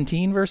a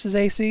 17 versus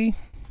AC.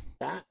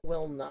 That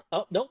will not...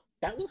 Oh, no.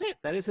 That will hit.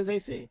 That is his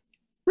AC.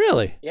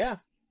 Really? Yeah.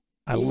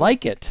 I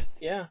like it.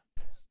 Yeah.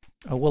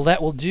 Well,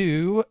 that will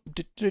do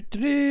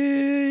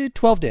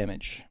 12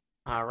 damage.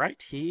 All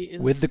right. He is...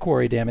 With the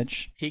quarry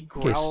damage. He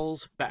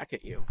growls back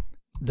at you.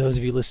 Those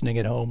of you listening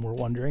at home were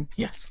wondering.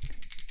 Yes.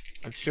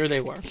 I'm sure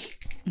they were.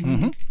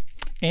 Mm-hmm.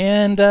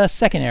 And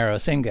second arrow,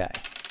 same guy.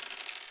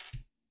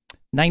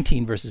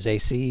 19 versus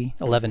AC,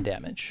 11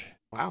 damage.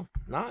 Wow.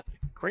 Not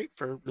great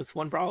for this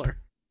one brawler.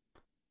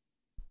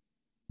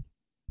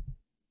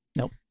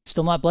 Nope.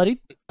 Still not bloodied?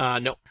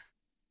 No.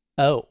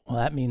 Oh, well,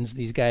 that means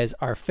these guys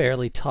are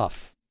fairly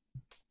tough.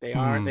 They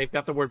are. They've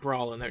got the word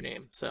brawl in their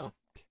name, so.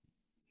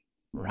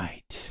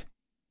 Right.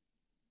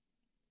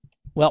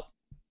 Well,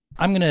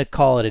 I'm going to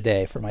call it a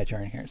day for my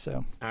turn here,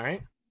 so. All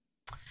right.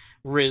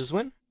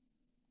 Rizwin.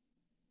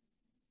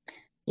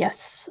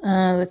 Yes.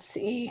 Let's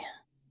see.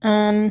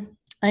 I'm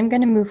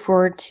going to move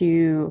forward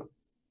to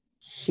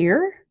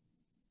here.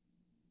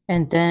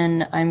 And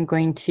then I'm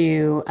going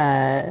to,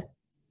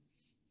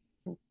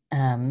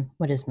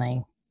 what is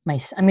my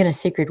I'm going to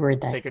sacred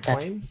word that. Sacred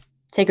Flame?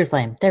 Sacred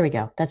Flame. There we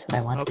go. That's what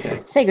I want.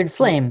 Okay. Sacred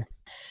Flame.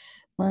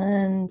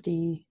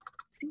 1d,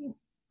 see.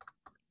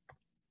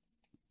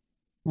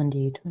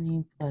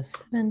 1d20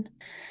 plus 7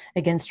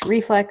 against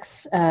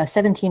reflex.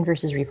 17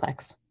 versus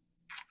reflex.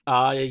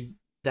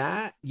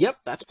 Yep,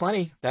 that's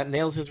plenty. That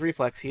nails his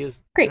reflex. He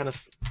is kind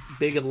of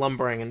big and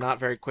lumbering and not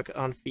very quick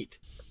on feet.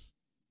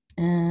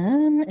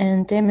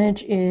 And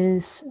damage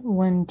is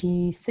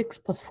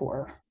 1d6 plus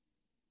 4.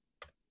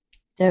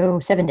 So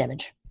 7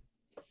 damage.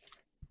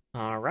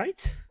 All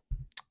right.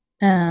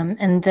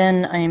 And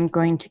then I'm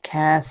going to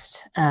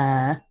cast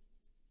yes,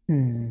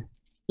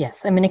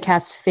 I'm going to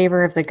cast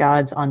Favor of the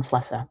Gods on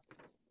Flessa.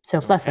 So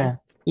Flessa,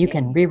 you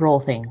can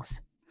re-roll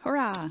things.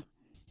 Hurrah!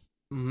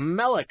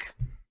 Melik.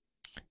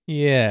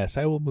 Yes,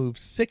 I will move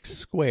 6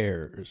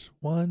 squares.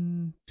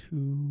 1,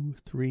 2,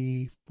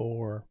 3,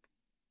 4,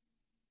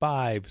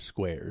 5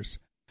 squares.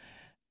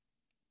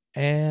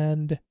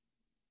 And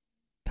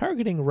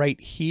targeting right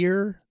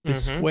here, the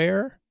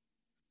square,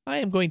 I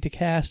am going to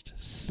cast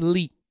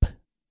Sleep.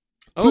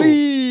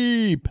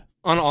 Sleep!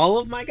 On all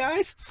of my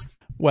guys?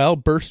 Well,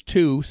 burst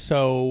 2,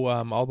 so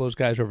all those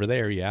guys over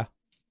there, yeah.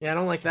 Yeah, I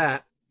don't like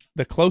that.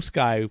 The close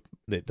guy,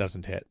 that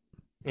doesn't hit.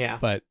 Yeah.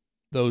 But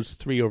those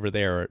 3 over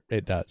there,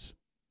 it does.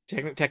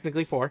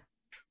 Technically 4.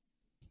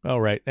 Oh,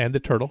 right. And the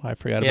turtle. I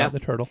forgot about the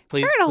turtle.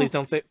 Please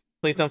don't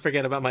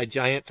forget about my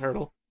giant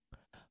turtle.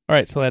 All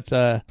right, so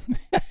that's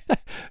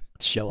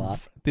show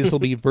off. This will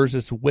be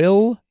versus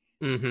Will.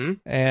 Mm-hmm.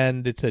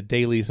 And it's a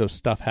daily, so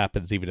stuff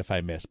happens even if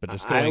I miss. But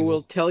just going... I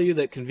will tell you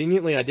that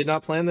conveniently, I did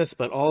not plan this,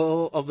 but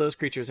all of those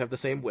creatures have the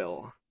same will.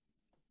 All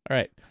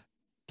right.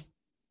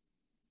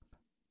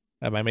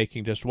 Am I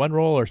making just one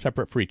roll or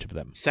separate for each of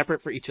them?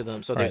 Separate for each of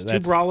them. So there's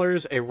 2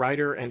 brawlers, a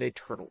rider, and a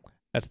turtle.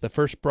 That's the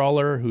first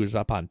brawler who's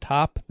up on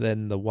top,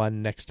 then the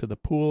one next to the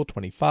pool,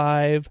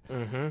 25,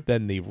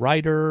 then the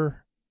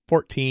rider,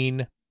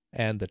 14,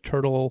 and the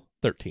turtle,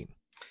 13.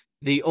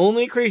 The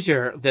only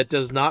creature that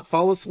does not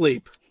fall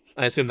asleep,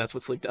 I assume that's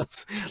what sleep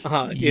does,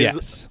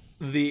 is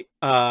the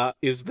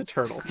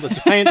turtle.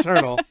 The giant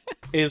turtle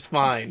is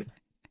fine.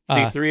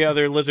 The 3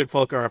 other lizard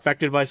folk are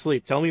affected by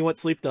sleep. Tell me what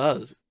sleep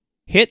does.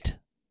 Hit.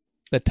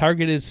 The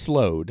target is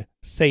slowed.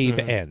 Save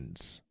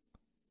ends.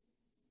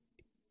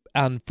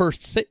 On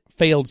first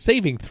failed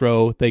saving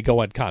throw, they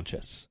go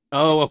unconscious.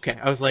 Oh, okay.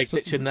 I was like,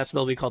 shouldn't that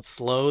spell be called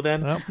slow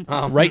then?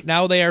 Right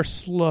now they are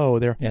slow.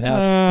 They're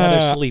now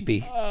they're sleepy.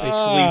 They're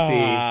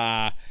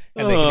sleepy. And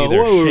they can either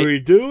what were we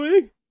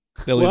doing?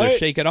 They'll either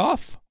shake it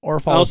off or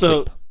fall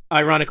asleep.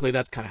 Ironically,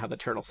 that's kind of how the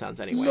turtle sounds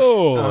anyway.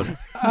 No,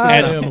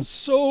 I am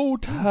so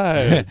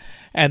tired.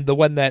 And the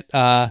one that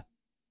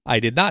I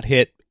did not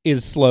hit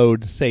is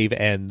slowed, save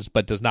ends,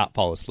 but does not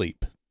fall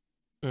asleep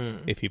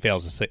if he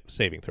fails a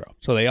saving throw.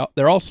 So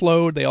they're all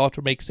slowed. They all have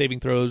to make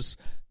saving throws,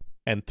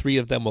 and 3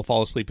 of them will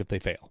fall asleep if they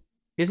fail.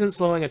 Isn't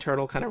slowing a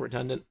turtle kind of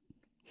redundant?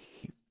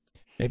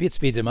 Maybe it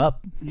speeds him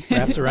up.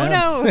 Wraps around.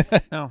 Oh, no.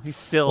 No, he's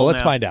still. Well,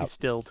 let's find out. He's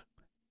stilled.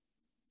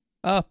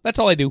 That's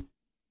all I do.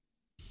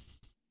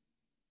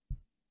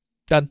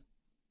 Done.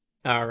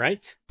 All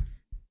right.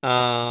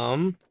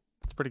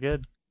 It's pretty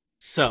good.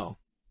 So,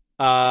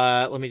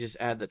 let me just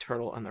add the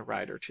turtle and the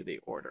rider to the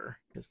order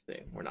because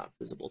they were not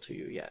visible to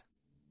you yet.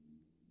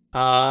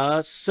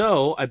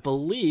 So I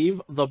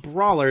believe the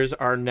brawlers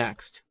are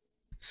next.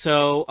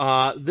 So,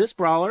 this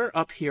brawler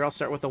up here, I'll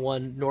start with the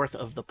one north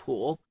of the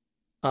pool.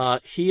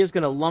 He is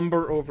going to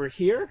lumber over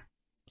here.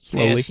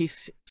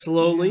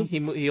 Slowly. And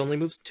he only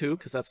moves 2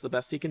 because that's the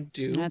best he can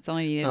do. That's all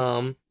you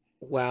need.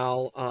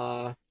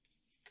 While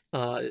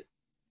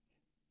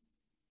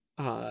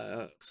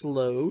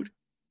slowed,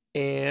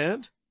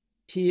 and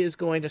he is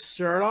going to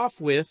start off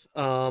with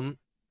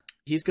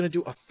he's going to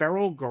do a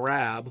feral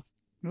grab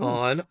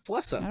on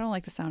Flessa. I don't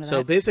like the sound of So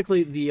that.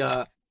 basically,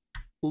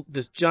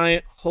 this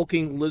giant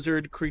hulking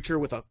lizard creature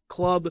with a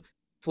club,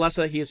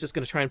 Flessa, he is just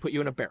going to try and put you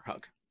in a bear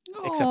hug.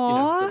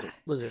 Aww. Except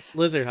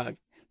lizard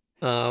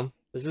hug.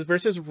 This is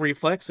versus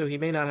reflex, so he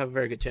may not have a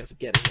very good chance of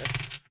getting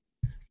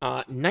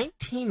this.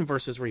 19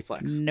 versus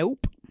reflex.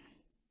 Nope.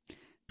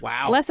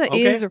 Wow. Flessa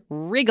Okay. is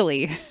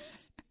wriggly.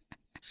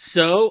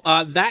 So,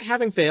 that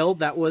having failed,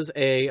 that was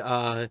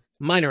a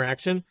minor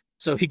action.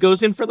 So he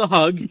goes in for the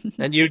hug,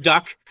 and you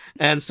duck,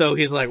 and so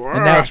he's like,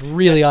 And now it's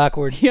really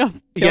awkward. Yeah,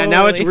 yeah,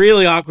 now it's totally.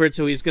 really awkward,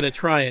 so he's going to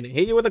try and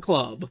hit you with a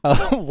club.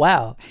 Oh,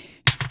 wow.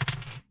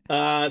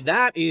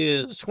 That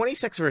is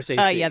 26 versus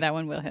AC. Yeah, that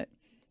one will hit.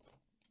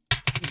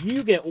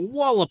 You get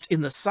walloped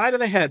in the side of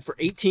the head for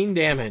 18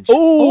 damage.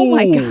 Oh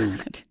my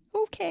god.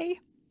 Okay.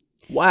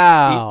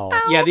 Wow.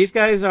 Yeah, these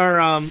guys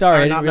are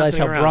Sorry, are I not didn't realize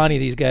messing how around. brawny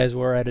these guys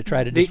were. I had to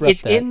try to disrupt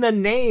It's that. in the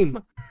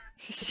name.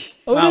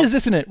 Oh, Wow. it is,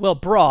 isn't it? Well,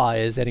 bra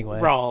is anyway.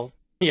 Brawl.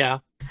 Yeah.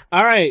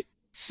 All right.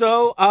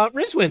 So,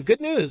 Rizwin,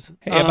 good news.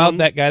 Hey, about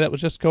that guy that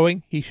was just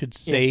going, he should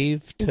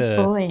save to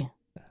Boy.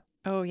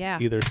 Oh yeah.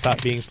 either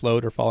stop being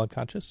slowed or fall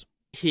unconscious.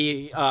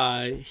 He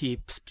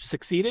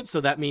succeeded, so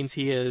that means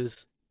he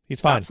is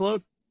He's not fine.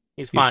 slowed.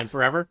 He's fine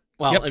forever.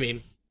 Well, Yep. I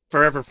mean,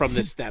 forever from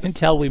this status.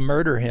 Until we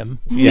murder him.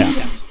 Yeah.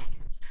 Yes.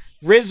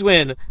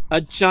 Rizwin, a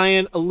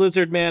giant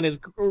lizard man,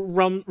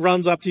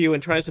 runs up to you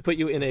and tries to put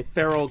you in a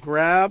feral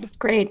grab.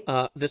 Great.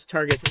 This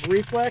targets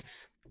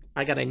reflex.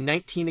 I got a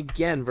 19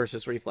 again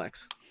versus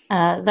reflex.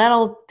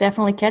 That'll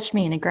definitely catch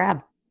me in a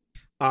grab.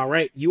 All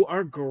right, you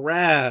are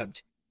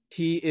grabbed.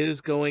 He is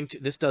going to.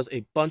 This does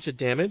a bunch of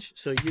damage,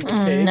 so you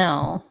will take.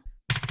 No.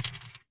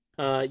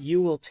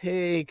 You will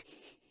take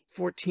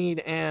 14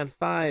 and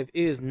 5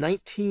 is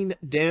 19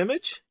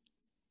 damage.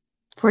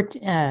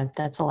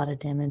 That's a lot of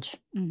damage.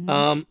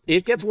 Mhm.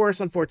 It gets worse,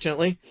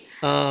 unfortunately.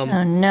 Oh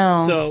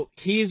no. So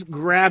he's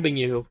grabbing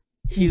you.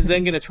 He's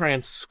then going to try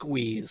and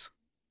squeeze.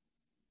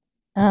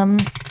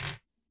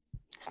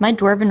 Does my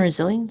dwarven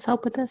resilience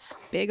help with this?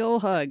 Big ol'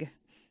 hug.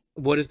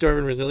 What does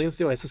Dwarven Resilience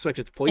do? I suspect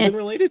it's poison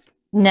related.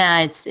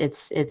 Nah,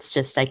 it's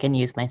just I can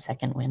use my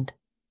second wind.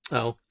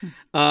 Oh.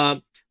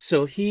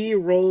 So he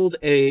rolled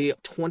a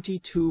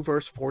 22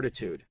 versus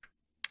Fortitude.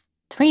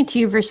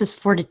 22 versus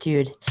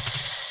fortitude.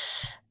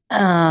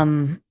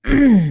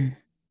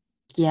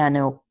 Yeah,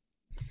 no.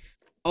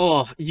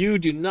 Oh, you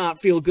do not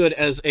feel good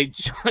as a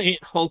giant,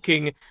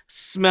 hulking,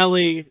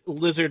 smelly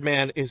lizard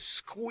man is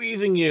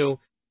squeezing you.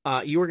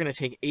 You are going to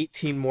take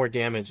 18 more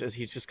damage as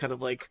he's just kind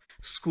of like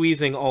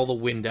squeezing all the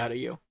wind out of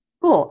you.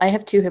 Cool. I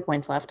have 2 hit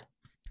points left.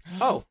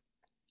 Oh,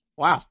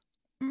 wow.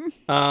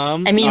 I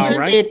mean, all he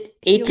right. did Good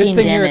 18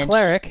 thing you're damage. a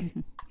cleric.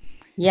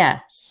 Yeah.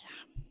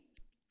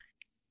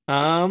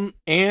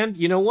 And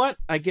you know what?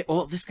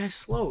 Well, this guy's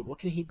slowed. What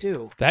can he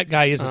do? That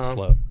guy isn't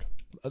slowed.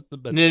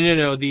 But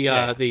No.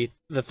 The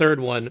third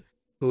one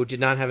who did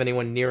not have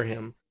anyone near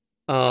him.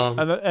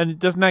 And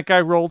doesn't that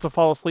guy roll to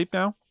fall asleep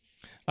now?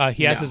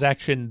 he has No. his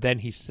action, then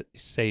he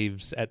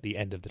saves at the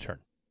end of the turn.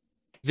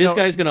 This No.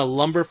 guy's gonna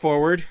lumber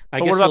forward. I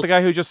But guess what about he'll the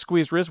guy who just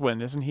squeezed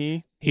Rizwin? Isn't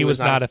he? He was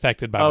not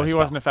affected by Oh, my he spell.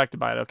 wasn't affected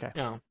by it. Okay.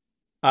 No.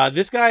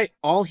 This guy,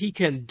 all he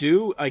can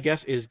do, I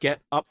guess, is get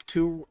up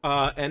to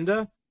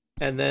Enda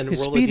and then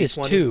His roll speed a is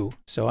d20. 2,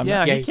 so I'm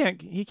Yeah,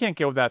 not... he can't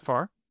go that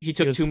far. He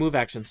took He was- 2 move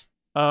actions,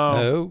 Oh.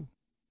 Oh.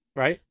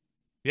 right?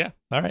 Yeah,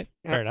 all right.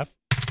 Yeah. Fair enough.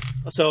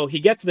 So he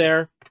gets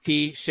there.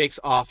 He shakes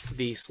off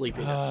the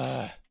sleepiness.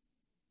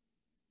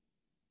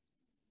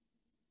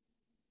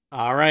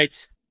 All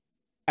right,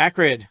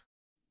 Acrid.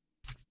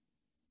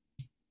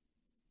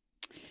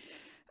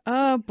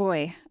 Oh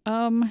boy.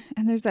 And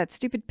there's that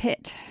stupid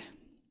pit.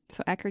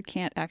 So Acrid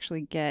can't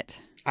actually get.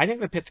 I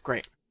think the pit's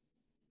great.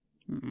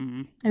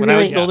 Mm-mm. When I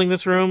was building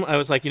this room, I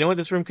was like, you know what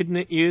this room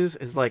could use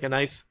is like a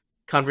nice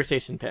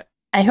conversation pit.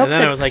 I hope And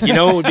then I was like, you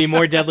know what would be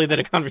more deadly than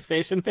a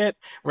conversation pit?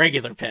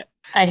 Regular pit.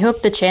 I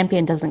hope the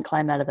champion doesn't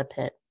climb out of the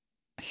pit.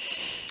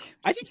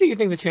 I think that you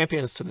think the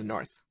champion is to the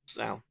north.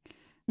 So,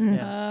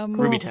 Yeah.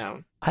 Cool. Ruby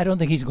Town. I don't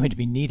think he's going to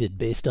be needed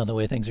based on the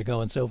way things are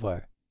going so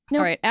far. Nope.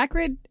 All right.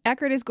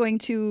 Acrid is going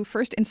to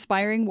first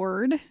inspiring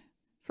word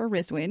for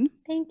Rizwin.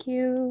 Thank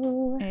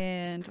you.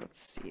 And let's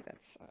see,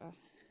 that's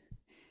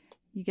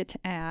you get to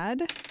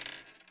add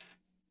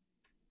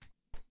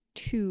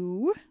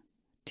 2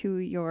 to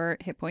your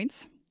hit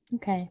points.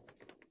 Okay.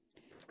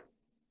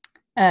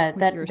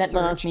 That your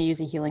allows surge. me to use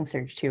a healing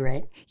surge too,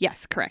 right?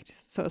 Yes, correct.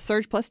 So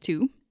surge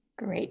 +2.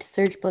 Great.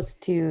 Surge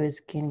 +2 is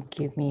going to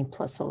give me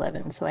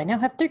 +11, so I now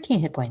have 13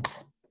 hit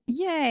points.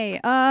 Yay.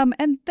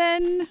 And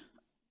then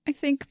I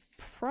think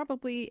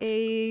probably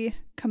a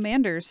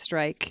commander's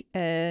strike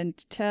and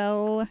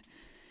tell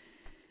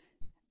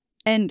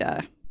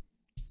Enda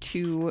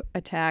to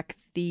attack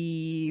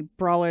the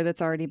brawler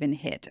that's already been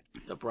hit.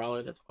 The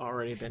brawler that's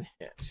already been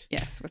hit.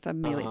 Yes, with a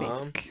melee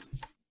basic.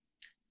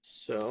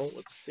 So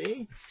let's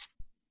see.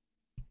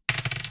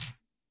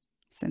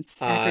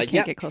 Since Acker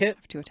can't get close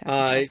enough to attack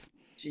herself.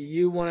 Do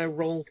you want to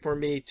roll for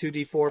me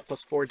 2d4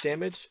 plus 4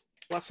 damage,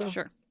 Lessa?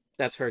 Sure.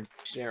 That's her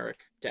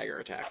generic dagger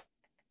attack.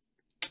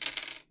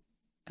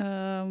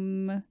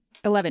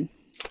 11.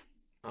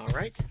 All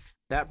right.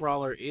 That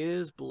brawler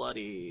is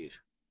bloodied.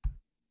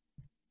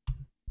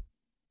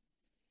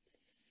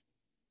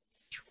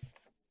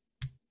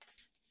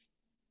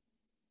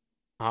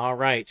 All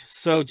right.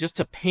 So just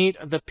to paint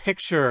the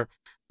picture,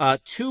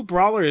 two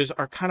brawlers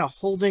are kind of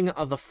holding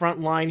the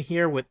front line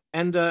here with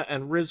Enda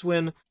and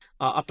Rizwin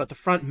up at the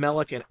front.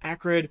 Melik and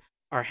Akrid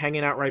are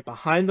hanging out right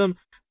behind them.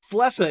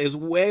 Flessa is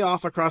way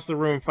off across the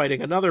room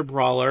fighting another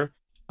brawler.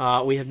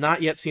 We have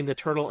not yet seen the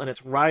turtle and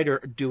its rider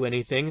do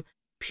anything.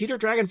 Peter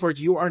Dragonforge,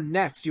 you are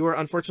next. You are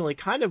unfortunately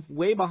kind of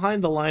way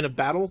behind the line of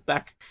battle.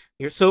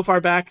 You're so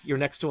far back, you're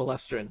next to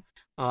Alestrin.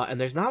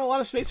 And there's not a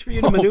lot of space for you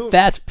to maneuver.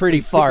 That's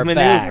pretty far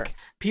back.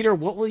 Peter,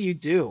 what will you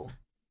do?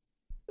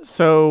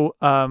 So,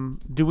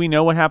 do we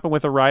know what happened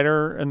with the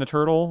rider and the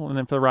turtle, and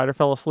if the rider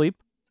fell asleep?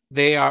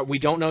 We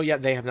don't know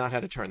yet. They have not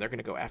had a turn. They're going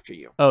to go after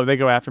you. Oh, they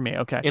go after me.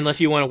 Okay. Unless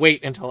you want to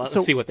wait until let's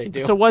see what they do.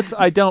 So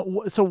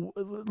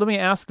let me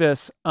ask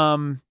this.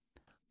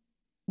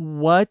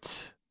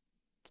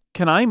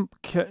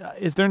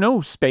 Is there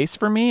no space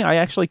for me? I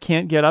actually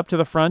can't get up to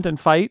the front and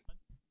fight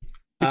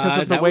because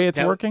of the way it's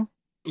working?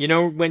 You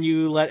know, when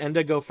you let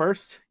Enda go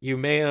first, you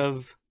may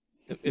have,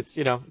 it's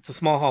a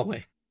small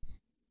hallway.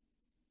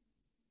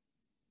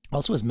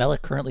 Also, is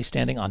Melik currently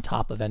standing on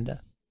top of Enda?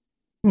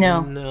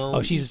 No. No.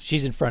 Oh,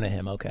 she's in front of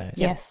him. Okay.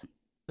 Yes.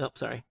 Nope,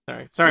 sorry,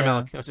 Yeah.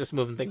 Melik. I was just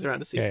moving things around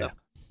to see Yeah. stuff.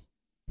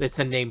 It's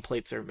the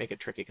nameplates make it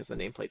tricky because the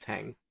nameplates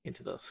hang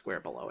into the square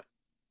below it.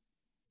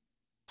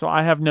 So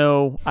I have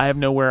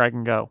nowhere I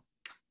can go.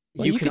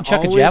 Well, you can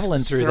chuck a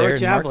javelin through there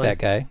and mark that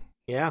guy.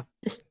 Yeah.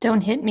 Just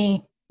don't hit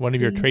me. One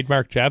of your Please.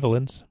 trademark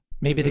javelins.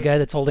 Maybe the guy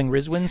that's holding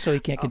Rizwin so he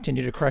can't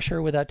continue to crush her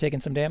without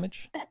taking some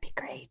damage. That'd be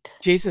great.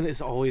 Jason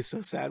is always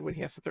so sad when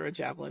he has to throw a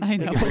javelin. I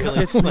know.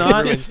 It's like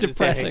not. ruins It's his day.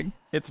 depressing.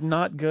 It's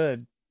not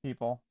good,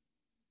 people.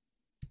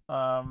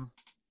 All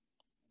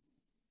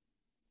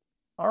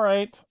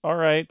right.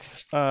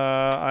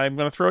 I'm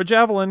gonna throw a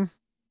javelin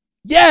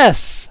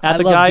Yes! at I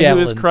the love guy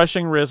javelins. who is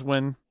crushing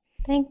Rizwin.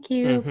 Thank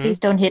you. Mhm. Please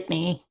don't hit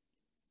me.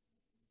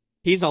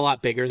 He's a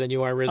lot bigger than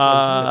you are,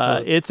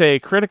 Rizwan. It's a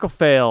critical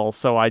fail,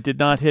 so I did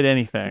not hit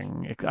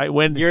anything.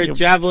 Your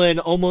javelin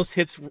almost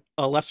hits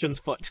Lestrin's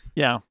foot.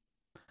 Yeah,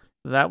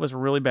 that was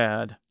really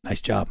bad.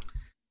 Nice job.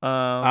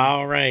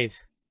 All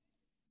right.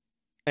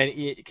 And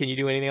can you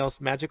do anything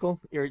else magical?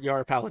 You're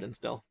a paladin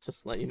still,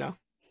 just to let you know.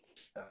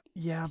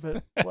 Yeah,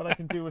 but what I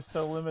can do is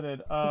so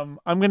limited. I'm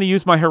going to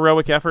use my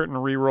heroic effort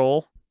and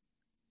re-roll.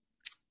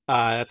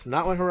 That's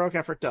not what heroic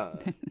effort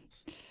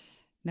does.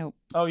 Nope.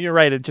 Oh, you're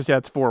right. It just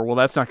adds 4. Well,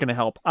 that's not going to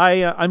help.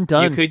 I'm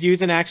done. You could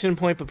use an action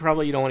point, but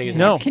probably you don't want to use an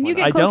No, action Can you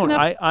point. get I close don't.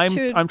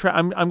 enough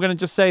to... I'm going to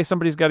just say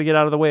somebody's got to get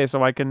out of the way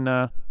so I can.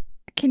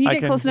 Can you I get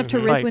can close enough to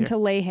fight here. Rizwin to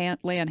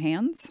lay on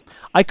hands?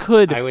 I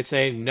could. I would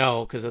say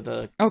no because of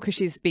the, Oh, because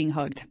she's being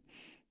hugged.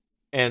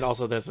 and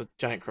also there's a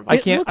giant I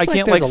crevasse. can't. looks I like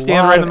can't there's like a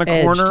stand lot right of in the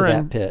edge to corner that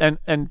and, pit.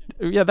 and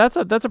yeah, that's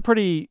a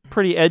pretty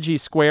edgy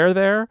square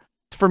there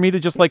for me to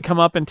just like come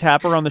up and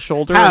tap her on the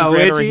shoulder. How and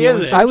grant her a edgy healing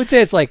is it? touch. I would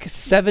say it's like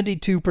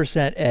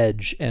 72%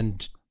 edge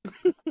and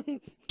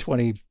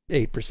 28%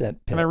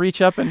 Can I pit.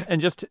 reach up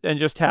and just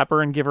tap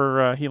her and give her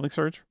a healing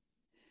surge?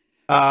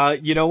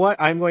 You know what?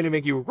 I'm going to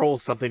make you roll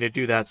something to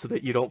do that so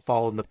that you don't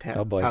fall in the pit.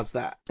 Oh, boy. How's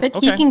that? But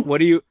Okay. he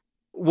can.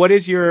 What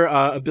is your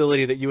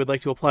ability that you would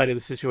like to apply to the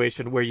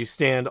situation where you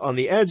stand on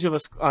the edge of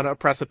on a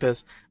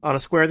precipice on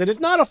a square that is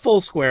not a full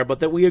square, but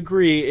that we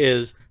agree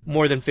is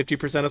more than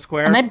 50% a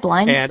square? Am I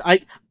blind? And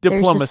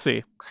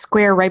Diplomacy.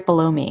 Square right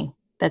below me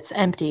that's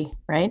empty,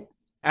 right?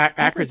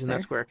 Akrid's in that there.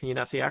 square. Can you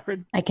not see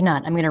Akrid? I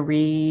cannot. I'm gonna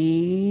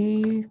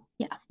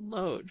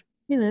Load.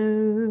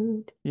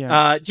 reload.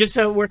 Yeah. Just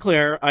so we're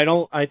clear,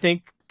 I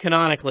think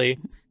canonically,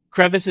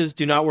 crevices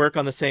do not work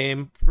on the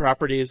same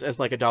properties as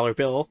like a dollar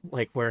bill,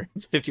 like where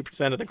it's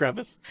 50% of the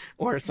crevice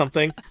or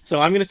something. So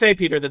I'm going to say,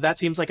 Peter, that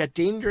seems like a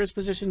dangerous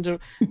position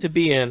to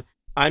be in.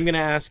 I'm going to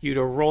ask you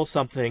to roll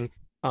something.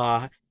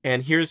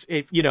 And here's,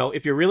 if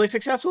you're really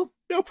successful,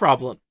 no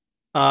problem.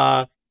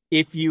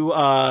 If you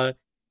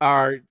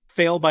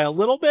fail by a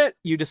little bit,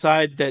 you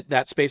decide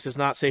that space is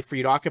not safe for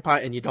you to occupy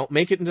and you don't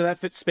make it into that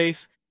fit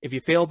space. If you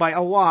fail by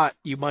a lot,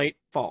 you might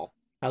fall.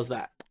 How's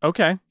that?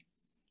 Okay.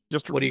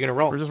 What are you going to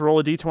roll? Or just roll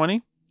a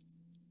d20?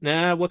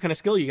 Nah, what kind of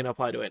skill are you going to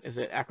apply to it? Is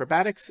it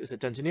acrobatics? Is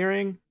it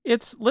dungeoneering?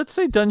 Let's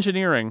say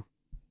dungeoneering.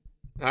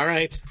 All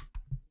right.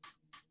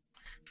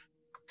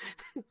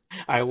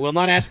 I will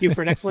not ask you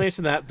for an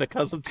explanation of that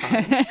because of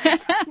time.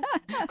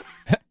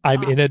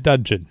 I'm in a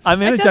dungeon.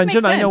 I'm in That a does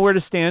dungeon. make I know where to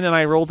sense. stand, and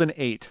I rolled an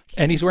 8.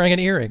 And he's wearing an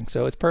earring,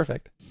 so it's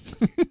perfect.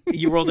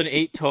 You rolled an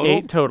 8 total.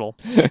 8 total.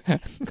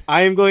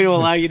 I am going to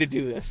allow you to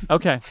do this.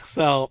 Okay.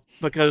 So,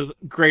 because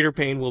greater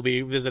pain will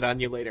be visited on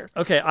you later.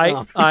 Okay.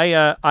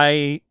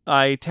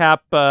 I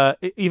tap.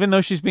 Even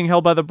though she's being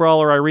held by the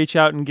brawler, I reach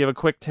out and give a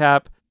quick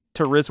tap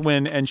to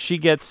Rizwin, and she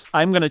gets.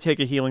 I'm going to take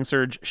a healing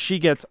surge. She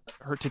gets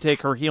her to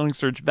take her healing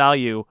surge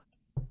value.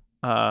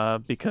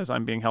 Because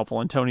I'm being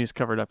helpful, and Tony's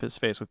covered up his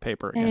face with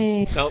paper again.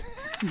 Hey. So,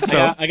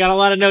 So- I got a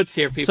lot of notes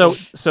here, people.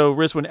 So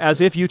Rizwin,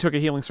 as if you took a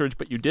healing surge,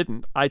 but you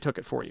didn't, I took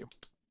it for you.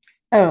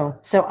 Oh,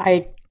 so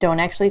I don't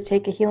actually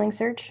take a healing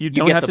surge? You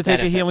don't get have the to take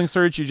benefits. a healing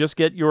surge. You just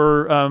get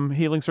your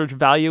healing surge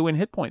value in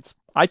hit points.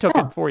 I took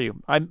Oh. it for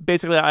you. I am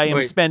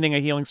Wait. spending a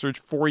healing surge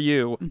for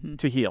you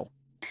to heal.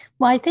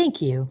 Why,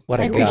 thank you. What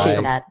a I appreciate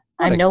guy. that.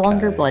 What a I'm no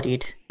longer guy.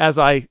 bloodied. As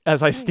I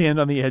stand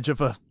on the edge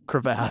of a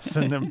crevasse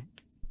and am,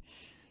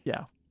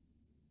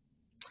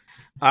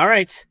 All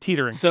right.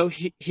 teetering. So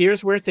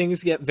here's where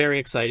things get very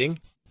exciting.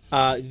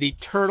 The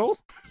turtle.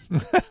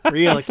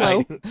 Real Slow.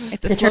 exciting.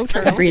 It's a The slow turtle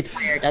doesn't turtle. breathe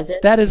fire, does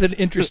it? That is an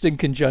interesting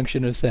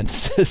conjunction of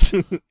sentences.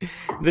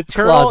 The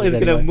turtle Clauses, is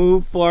going to anyway.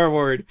 move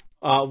forward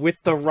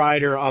with the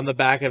rider on the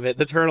back of it.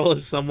 The turtle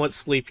is somewhat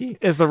sleepy.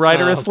 Is the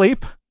rider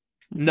asleep?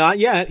 Not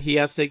yet. He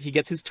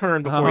gets his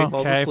turn before he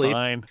falls Okay, asleep.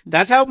 fine.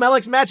 That's how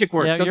Melek's magic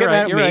works. Yeah, Don't you're get mad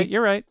right. at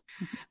You're me. right.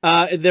 You're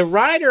right. The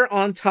rider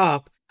on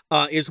top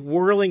is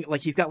whirling,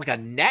 like he's got like a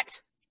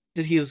net.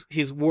 He's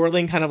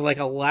whirling kind of like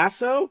a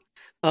lasso.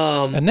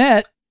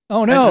 Annette?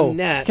 Oh, A no.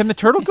 net. Can the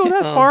turtle go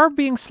that Um, far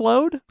being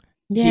slowed?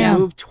 He Yeah.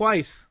 moved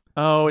twice.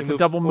 Oh, He it's a moved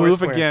double 4 move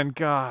squares. again.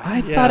 God. I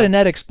Yeah. thought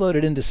Annette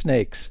exploded into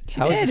snakes. She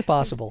How is this did.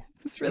 possible?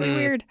 It's really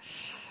weird.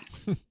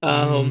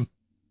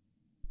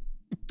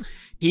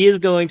 He is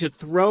going to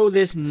throw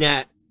this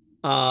net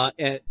at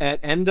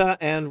Enda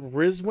and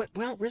Rizwin.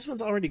 Well,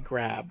 Rizwin's already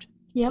grabbed.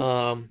 Yep.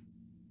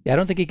 Yeah, I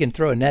don't think he can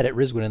throw a net at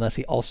Rizwin unless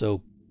he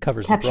also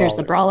covers Captures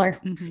the the brawler.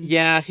 brawler.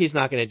 Yeah, he's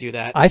not going to do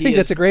that. I think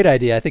that's a great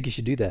idea. I think you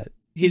should do that.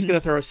 He's going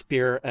to throw a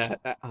spear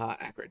at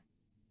Acrid.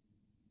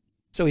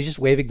 So he's just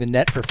waving the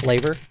net for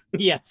flavor.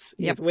 Yes,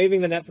 Yep. he's waving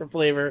the net for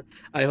flavor.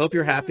 I hope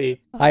you're happy.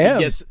 I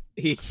am.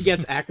 He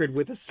gets Acrid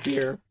with a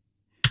spear.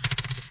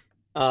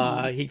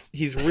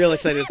 He's real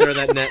excited to throw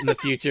that net in the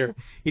future.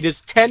 He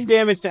does 10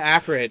 damage to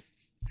Acrid.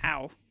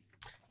 Ow.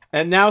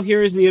 And now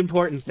here is the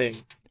important thing.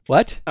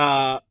 What?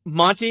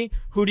 Monty,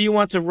 who do you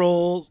want to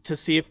roll to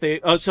see if they?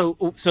 Oh, so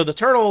the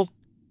turtle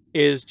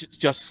is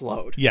just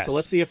slowed. Yes. So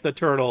let's see if the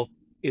turtle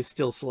is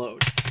still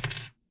slowed.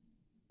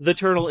 The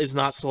turtle is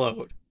not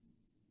slowed.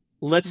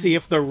 Let's see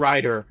if the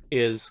rider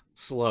is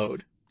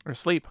slowed Or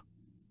sleep.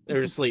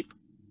 or asleep.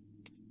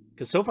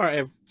 Because so far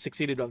I've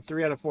succeeded on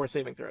 3 out of 4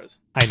 saving throws.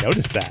 I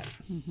noticed that.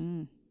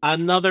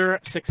 Another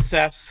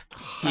success.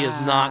 He is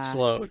not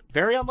slowed.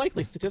 Very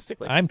unlikely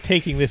statistically. I'm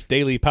taking this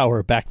daily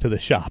power back to the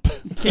shop.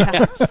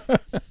 Yes.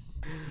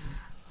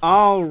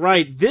 All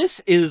right.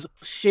 This is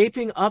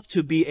shaping up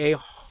to be a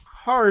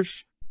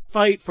harsh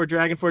fight for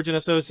Dragonforge and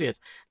Associates.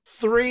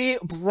 3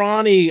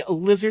 brawny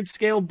lizard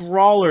scale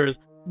brawlers.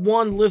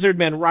 1 lizard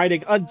man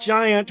riding a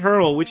giant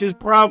turtle, which is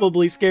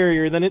probably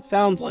scarier than it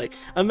sounds like.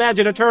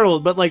 Imagine a turtle,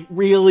 but like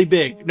really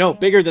big. No,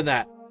 bigger than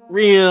that.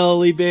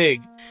 Really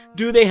big.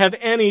 Do they have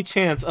any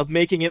chance of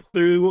making it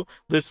through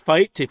this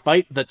fight to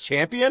fight the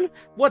champion?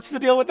 What's the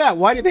deal with that?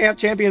 Why do they have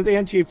champions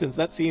and chieftains?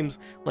 That seems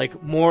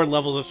like more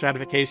levels of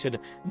stratification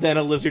than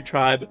a lizard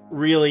tribe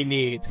really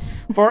needs.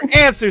 For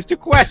answers to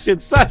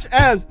questions such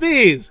as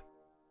these,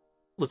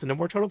 listen to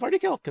more Total Party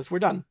Kill, because we're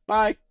done.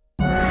 Bye.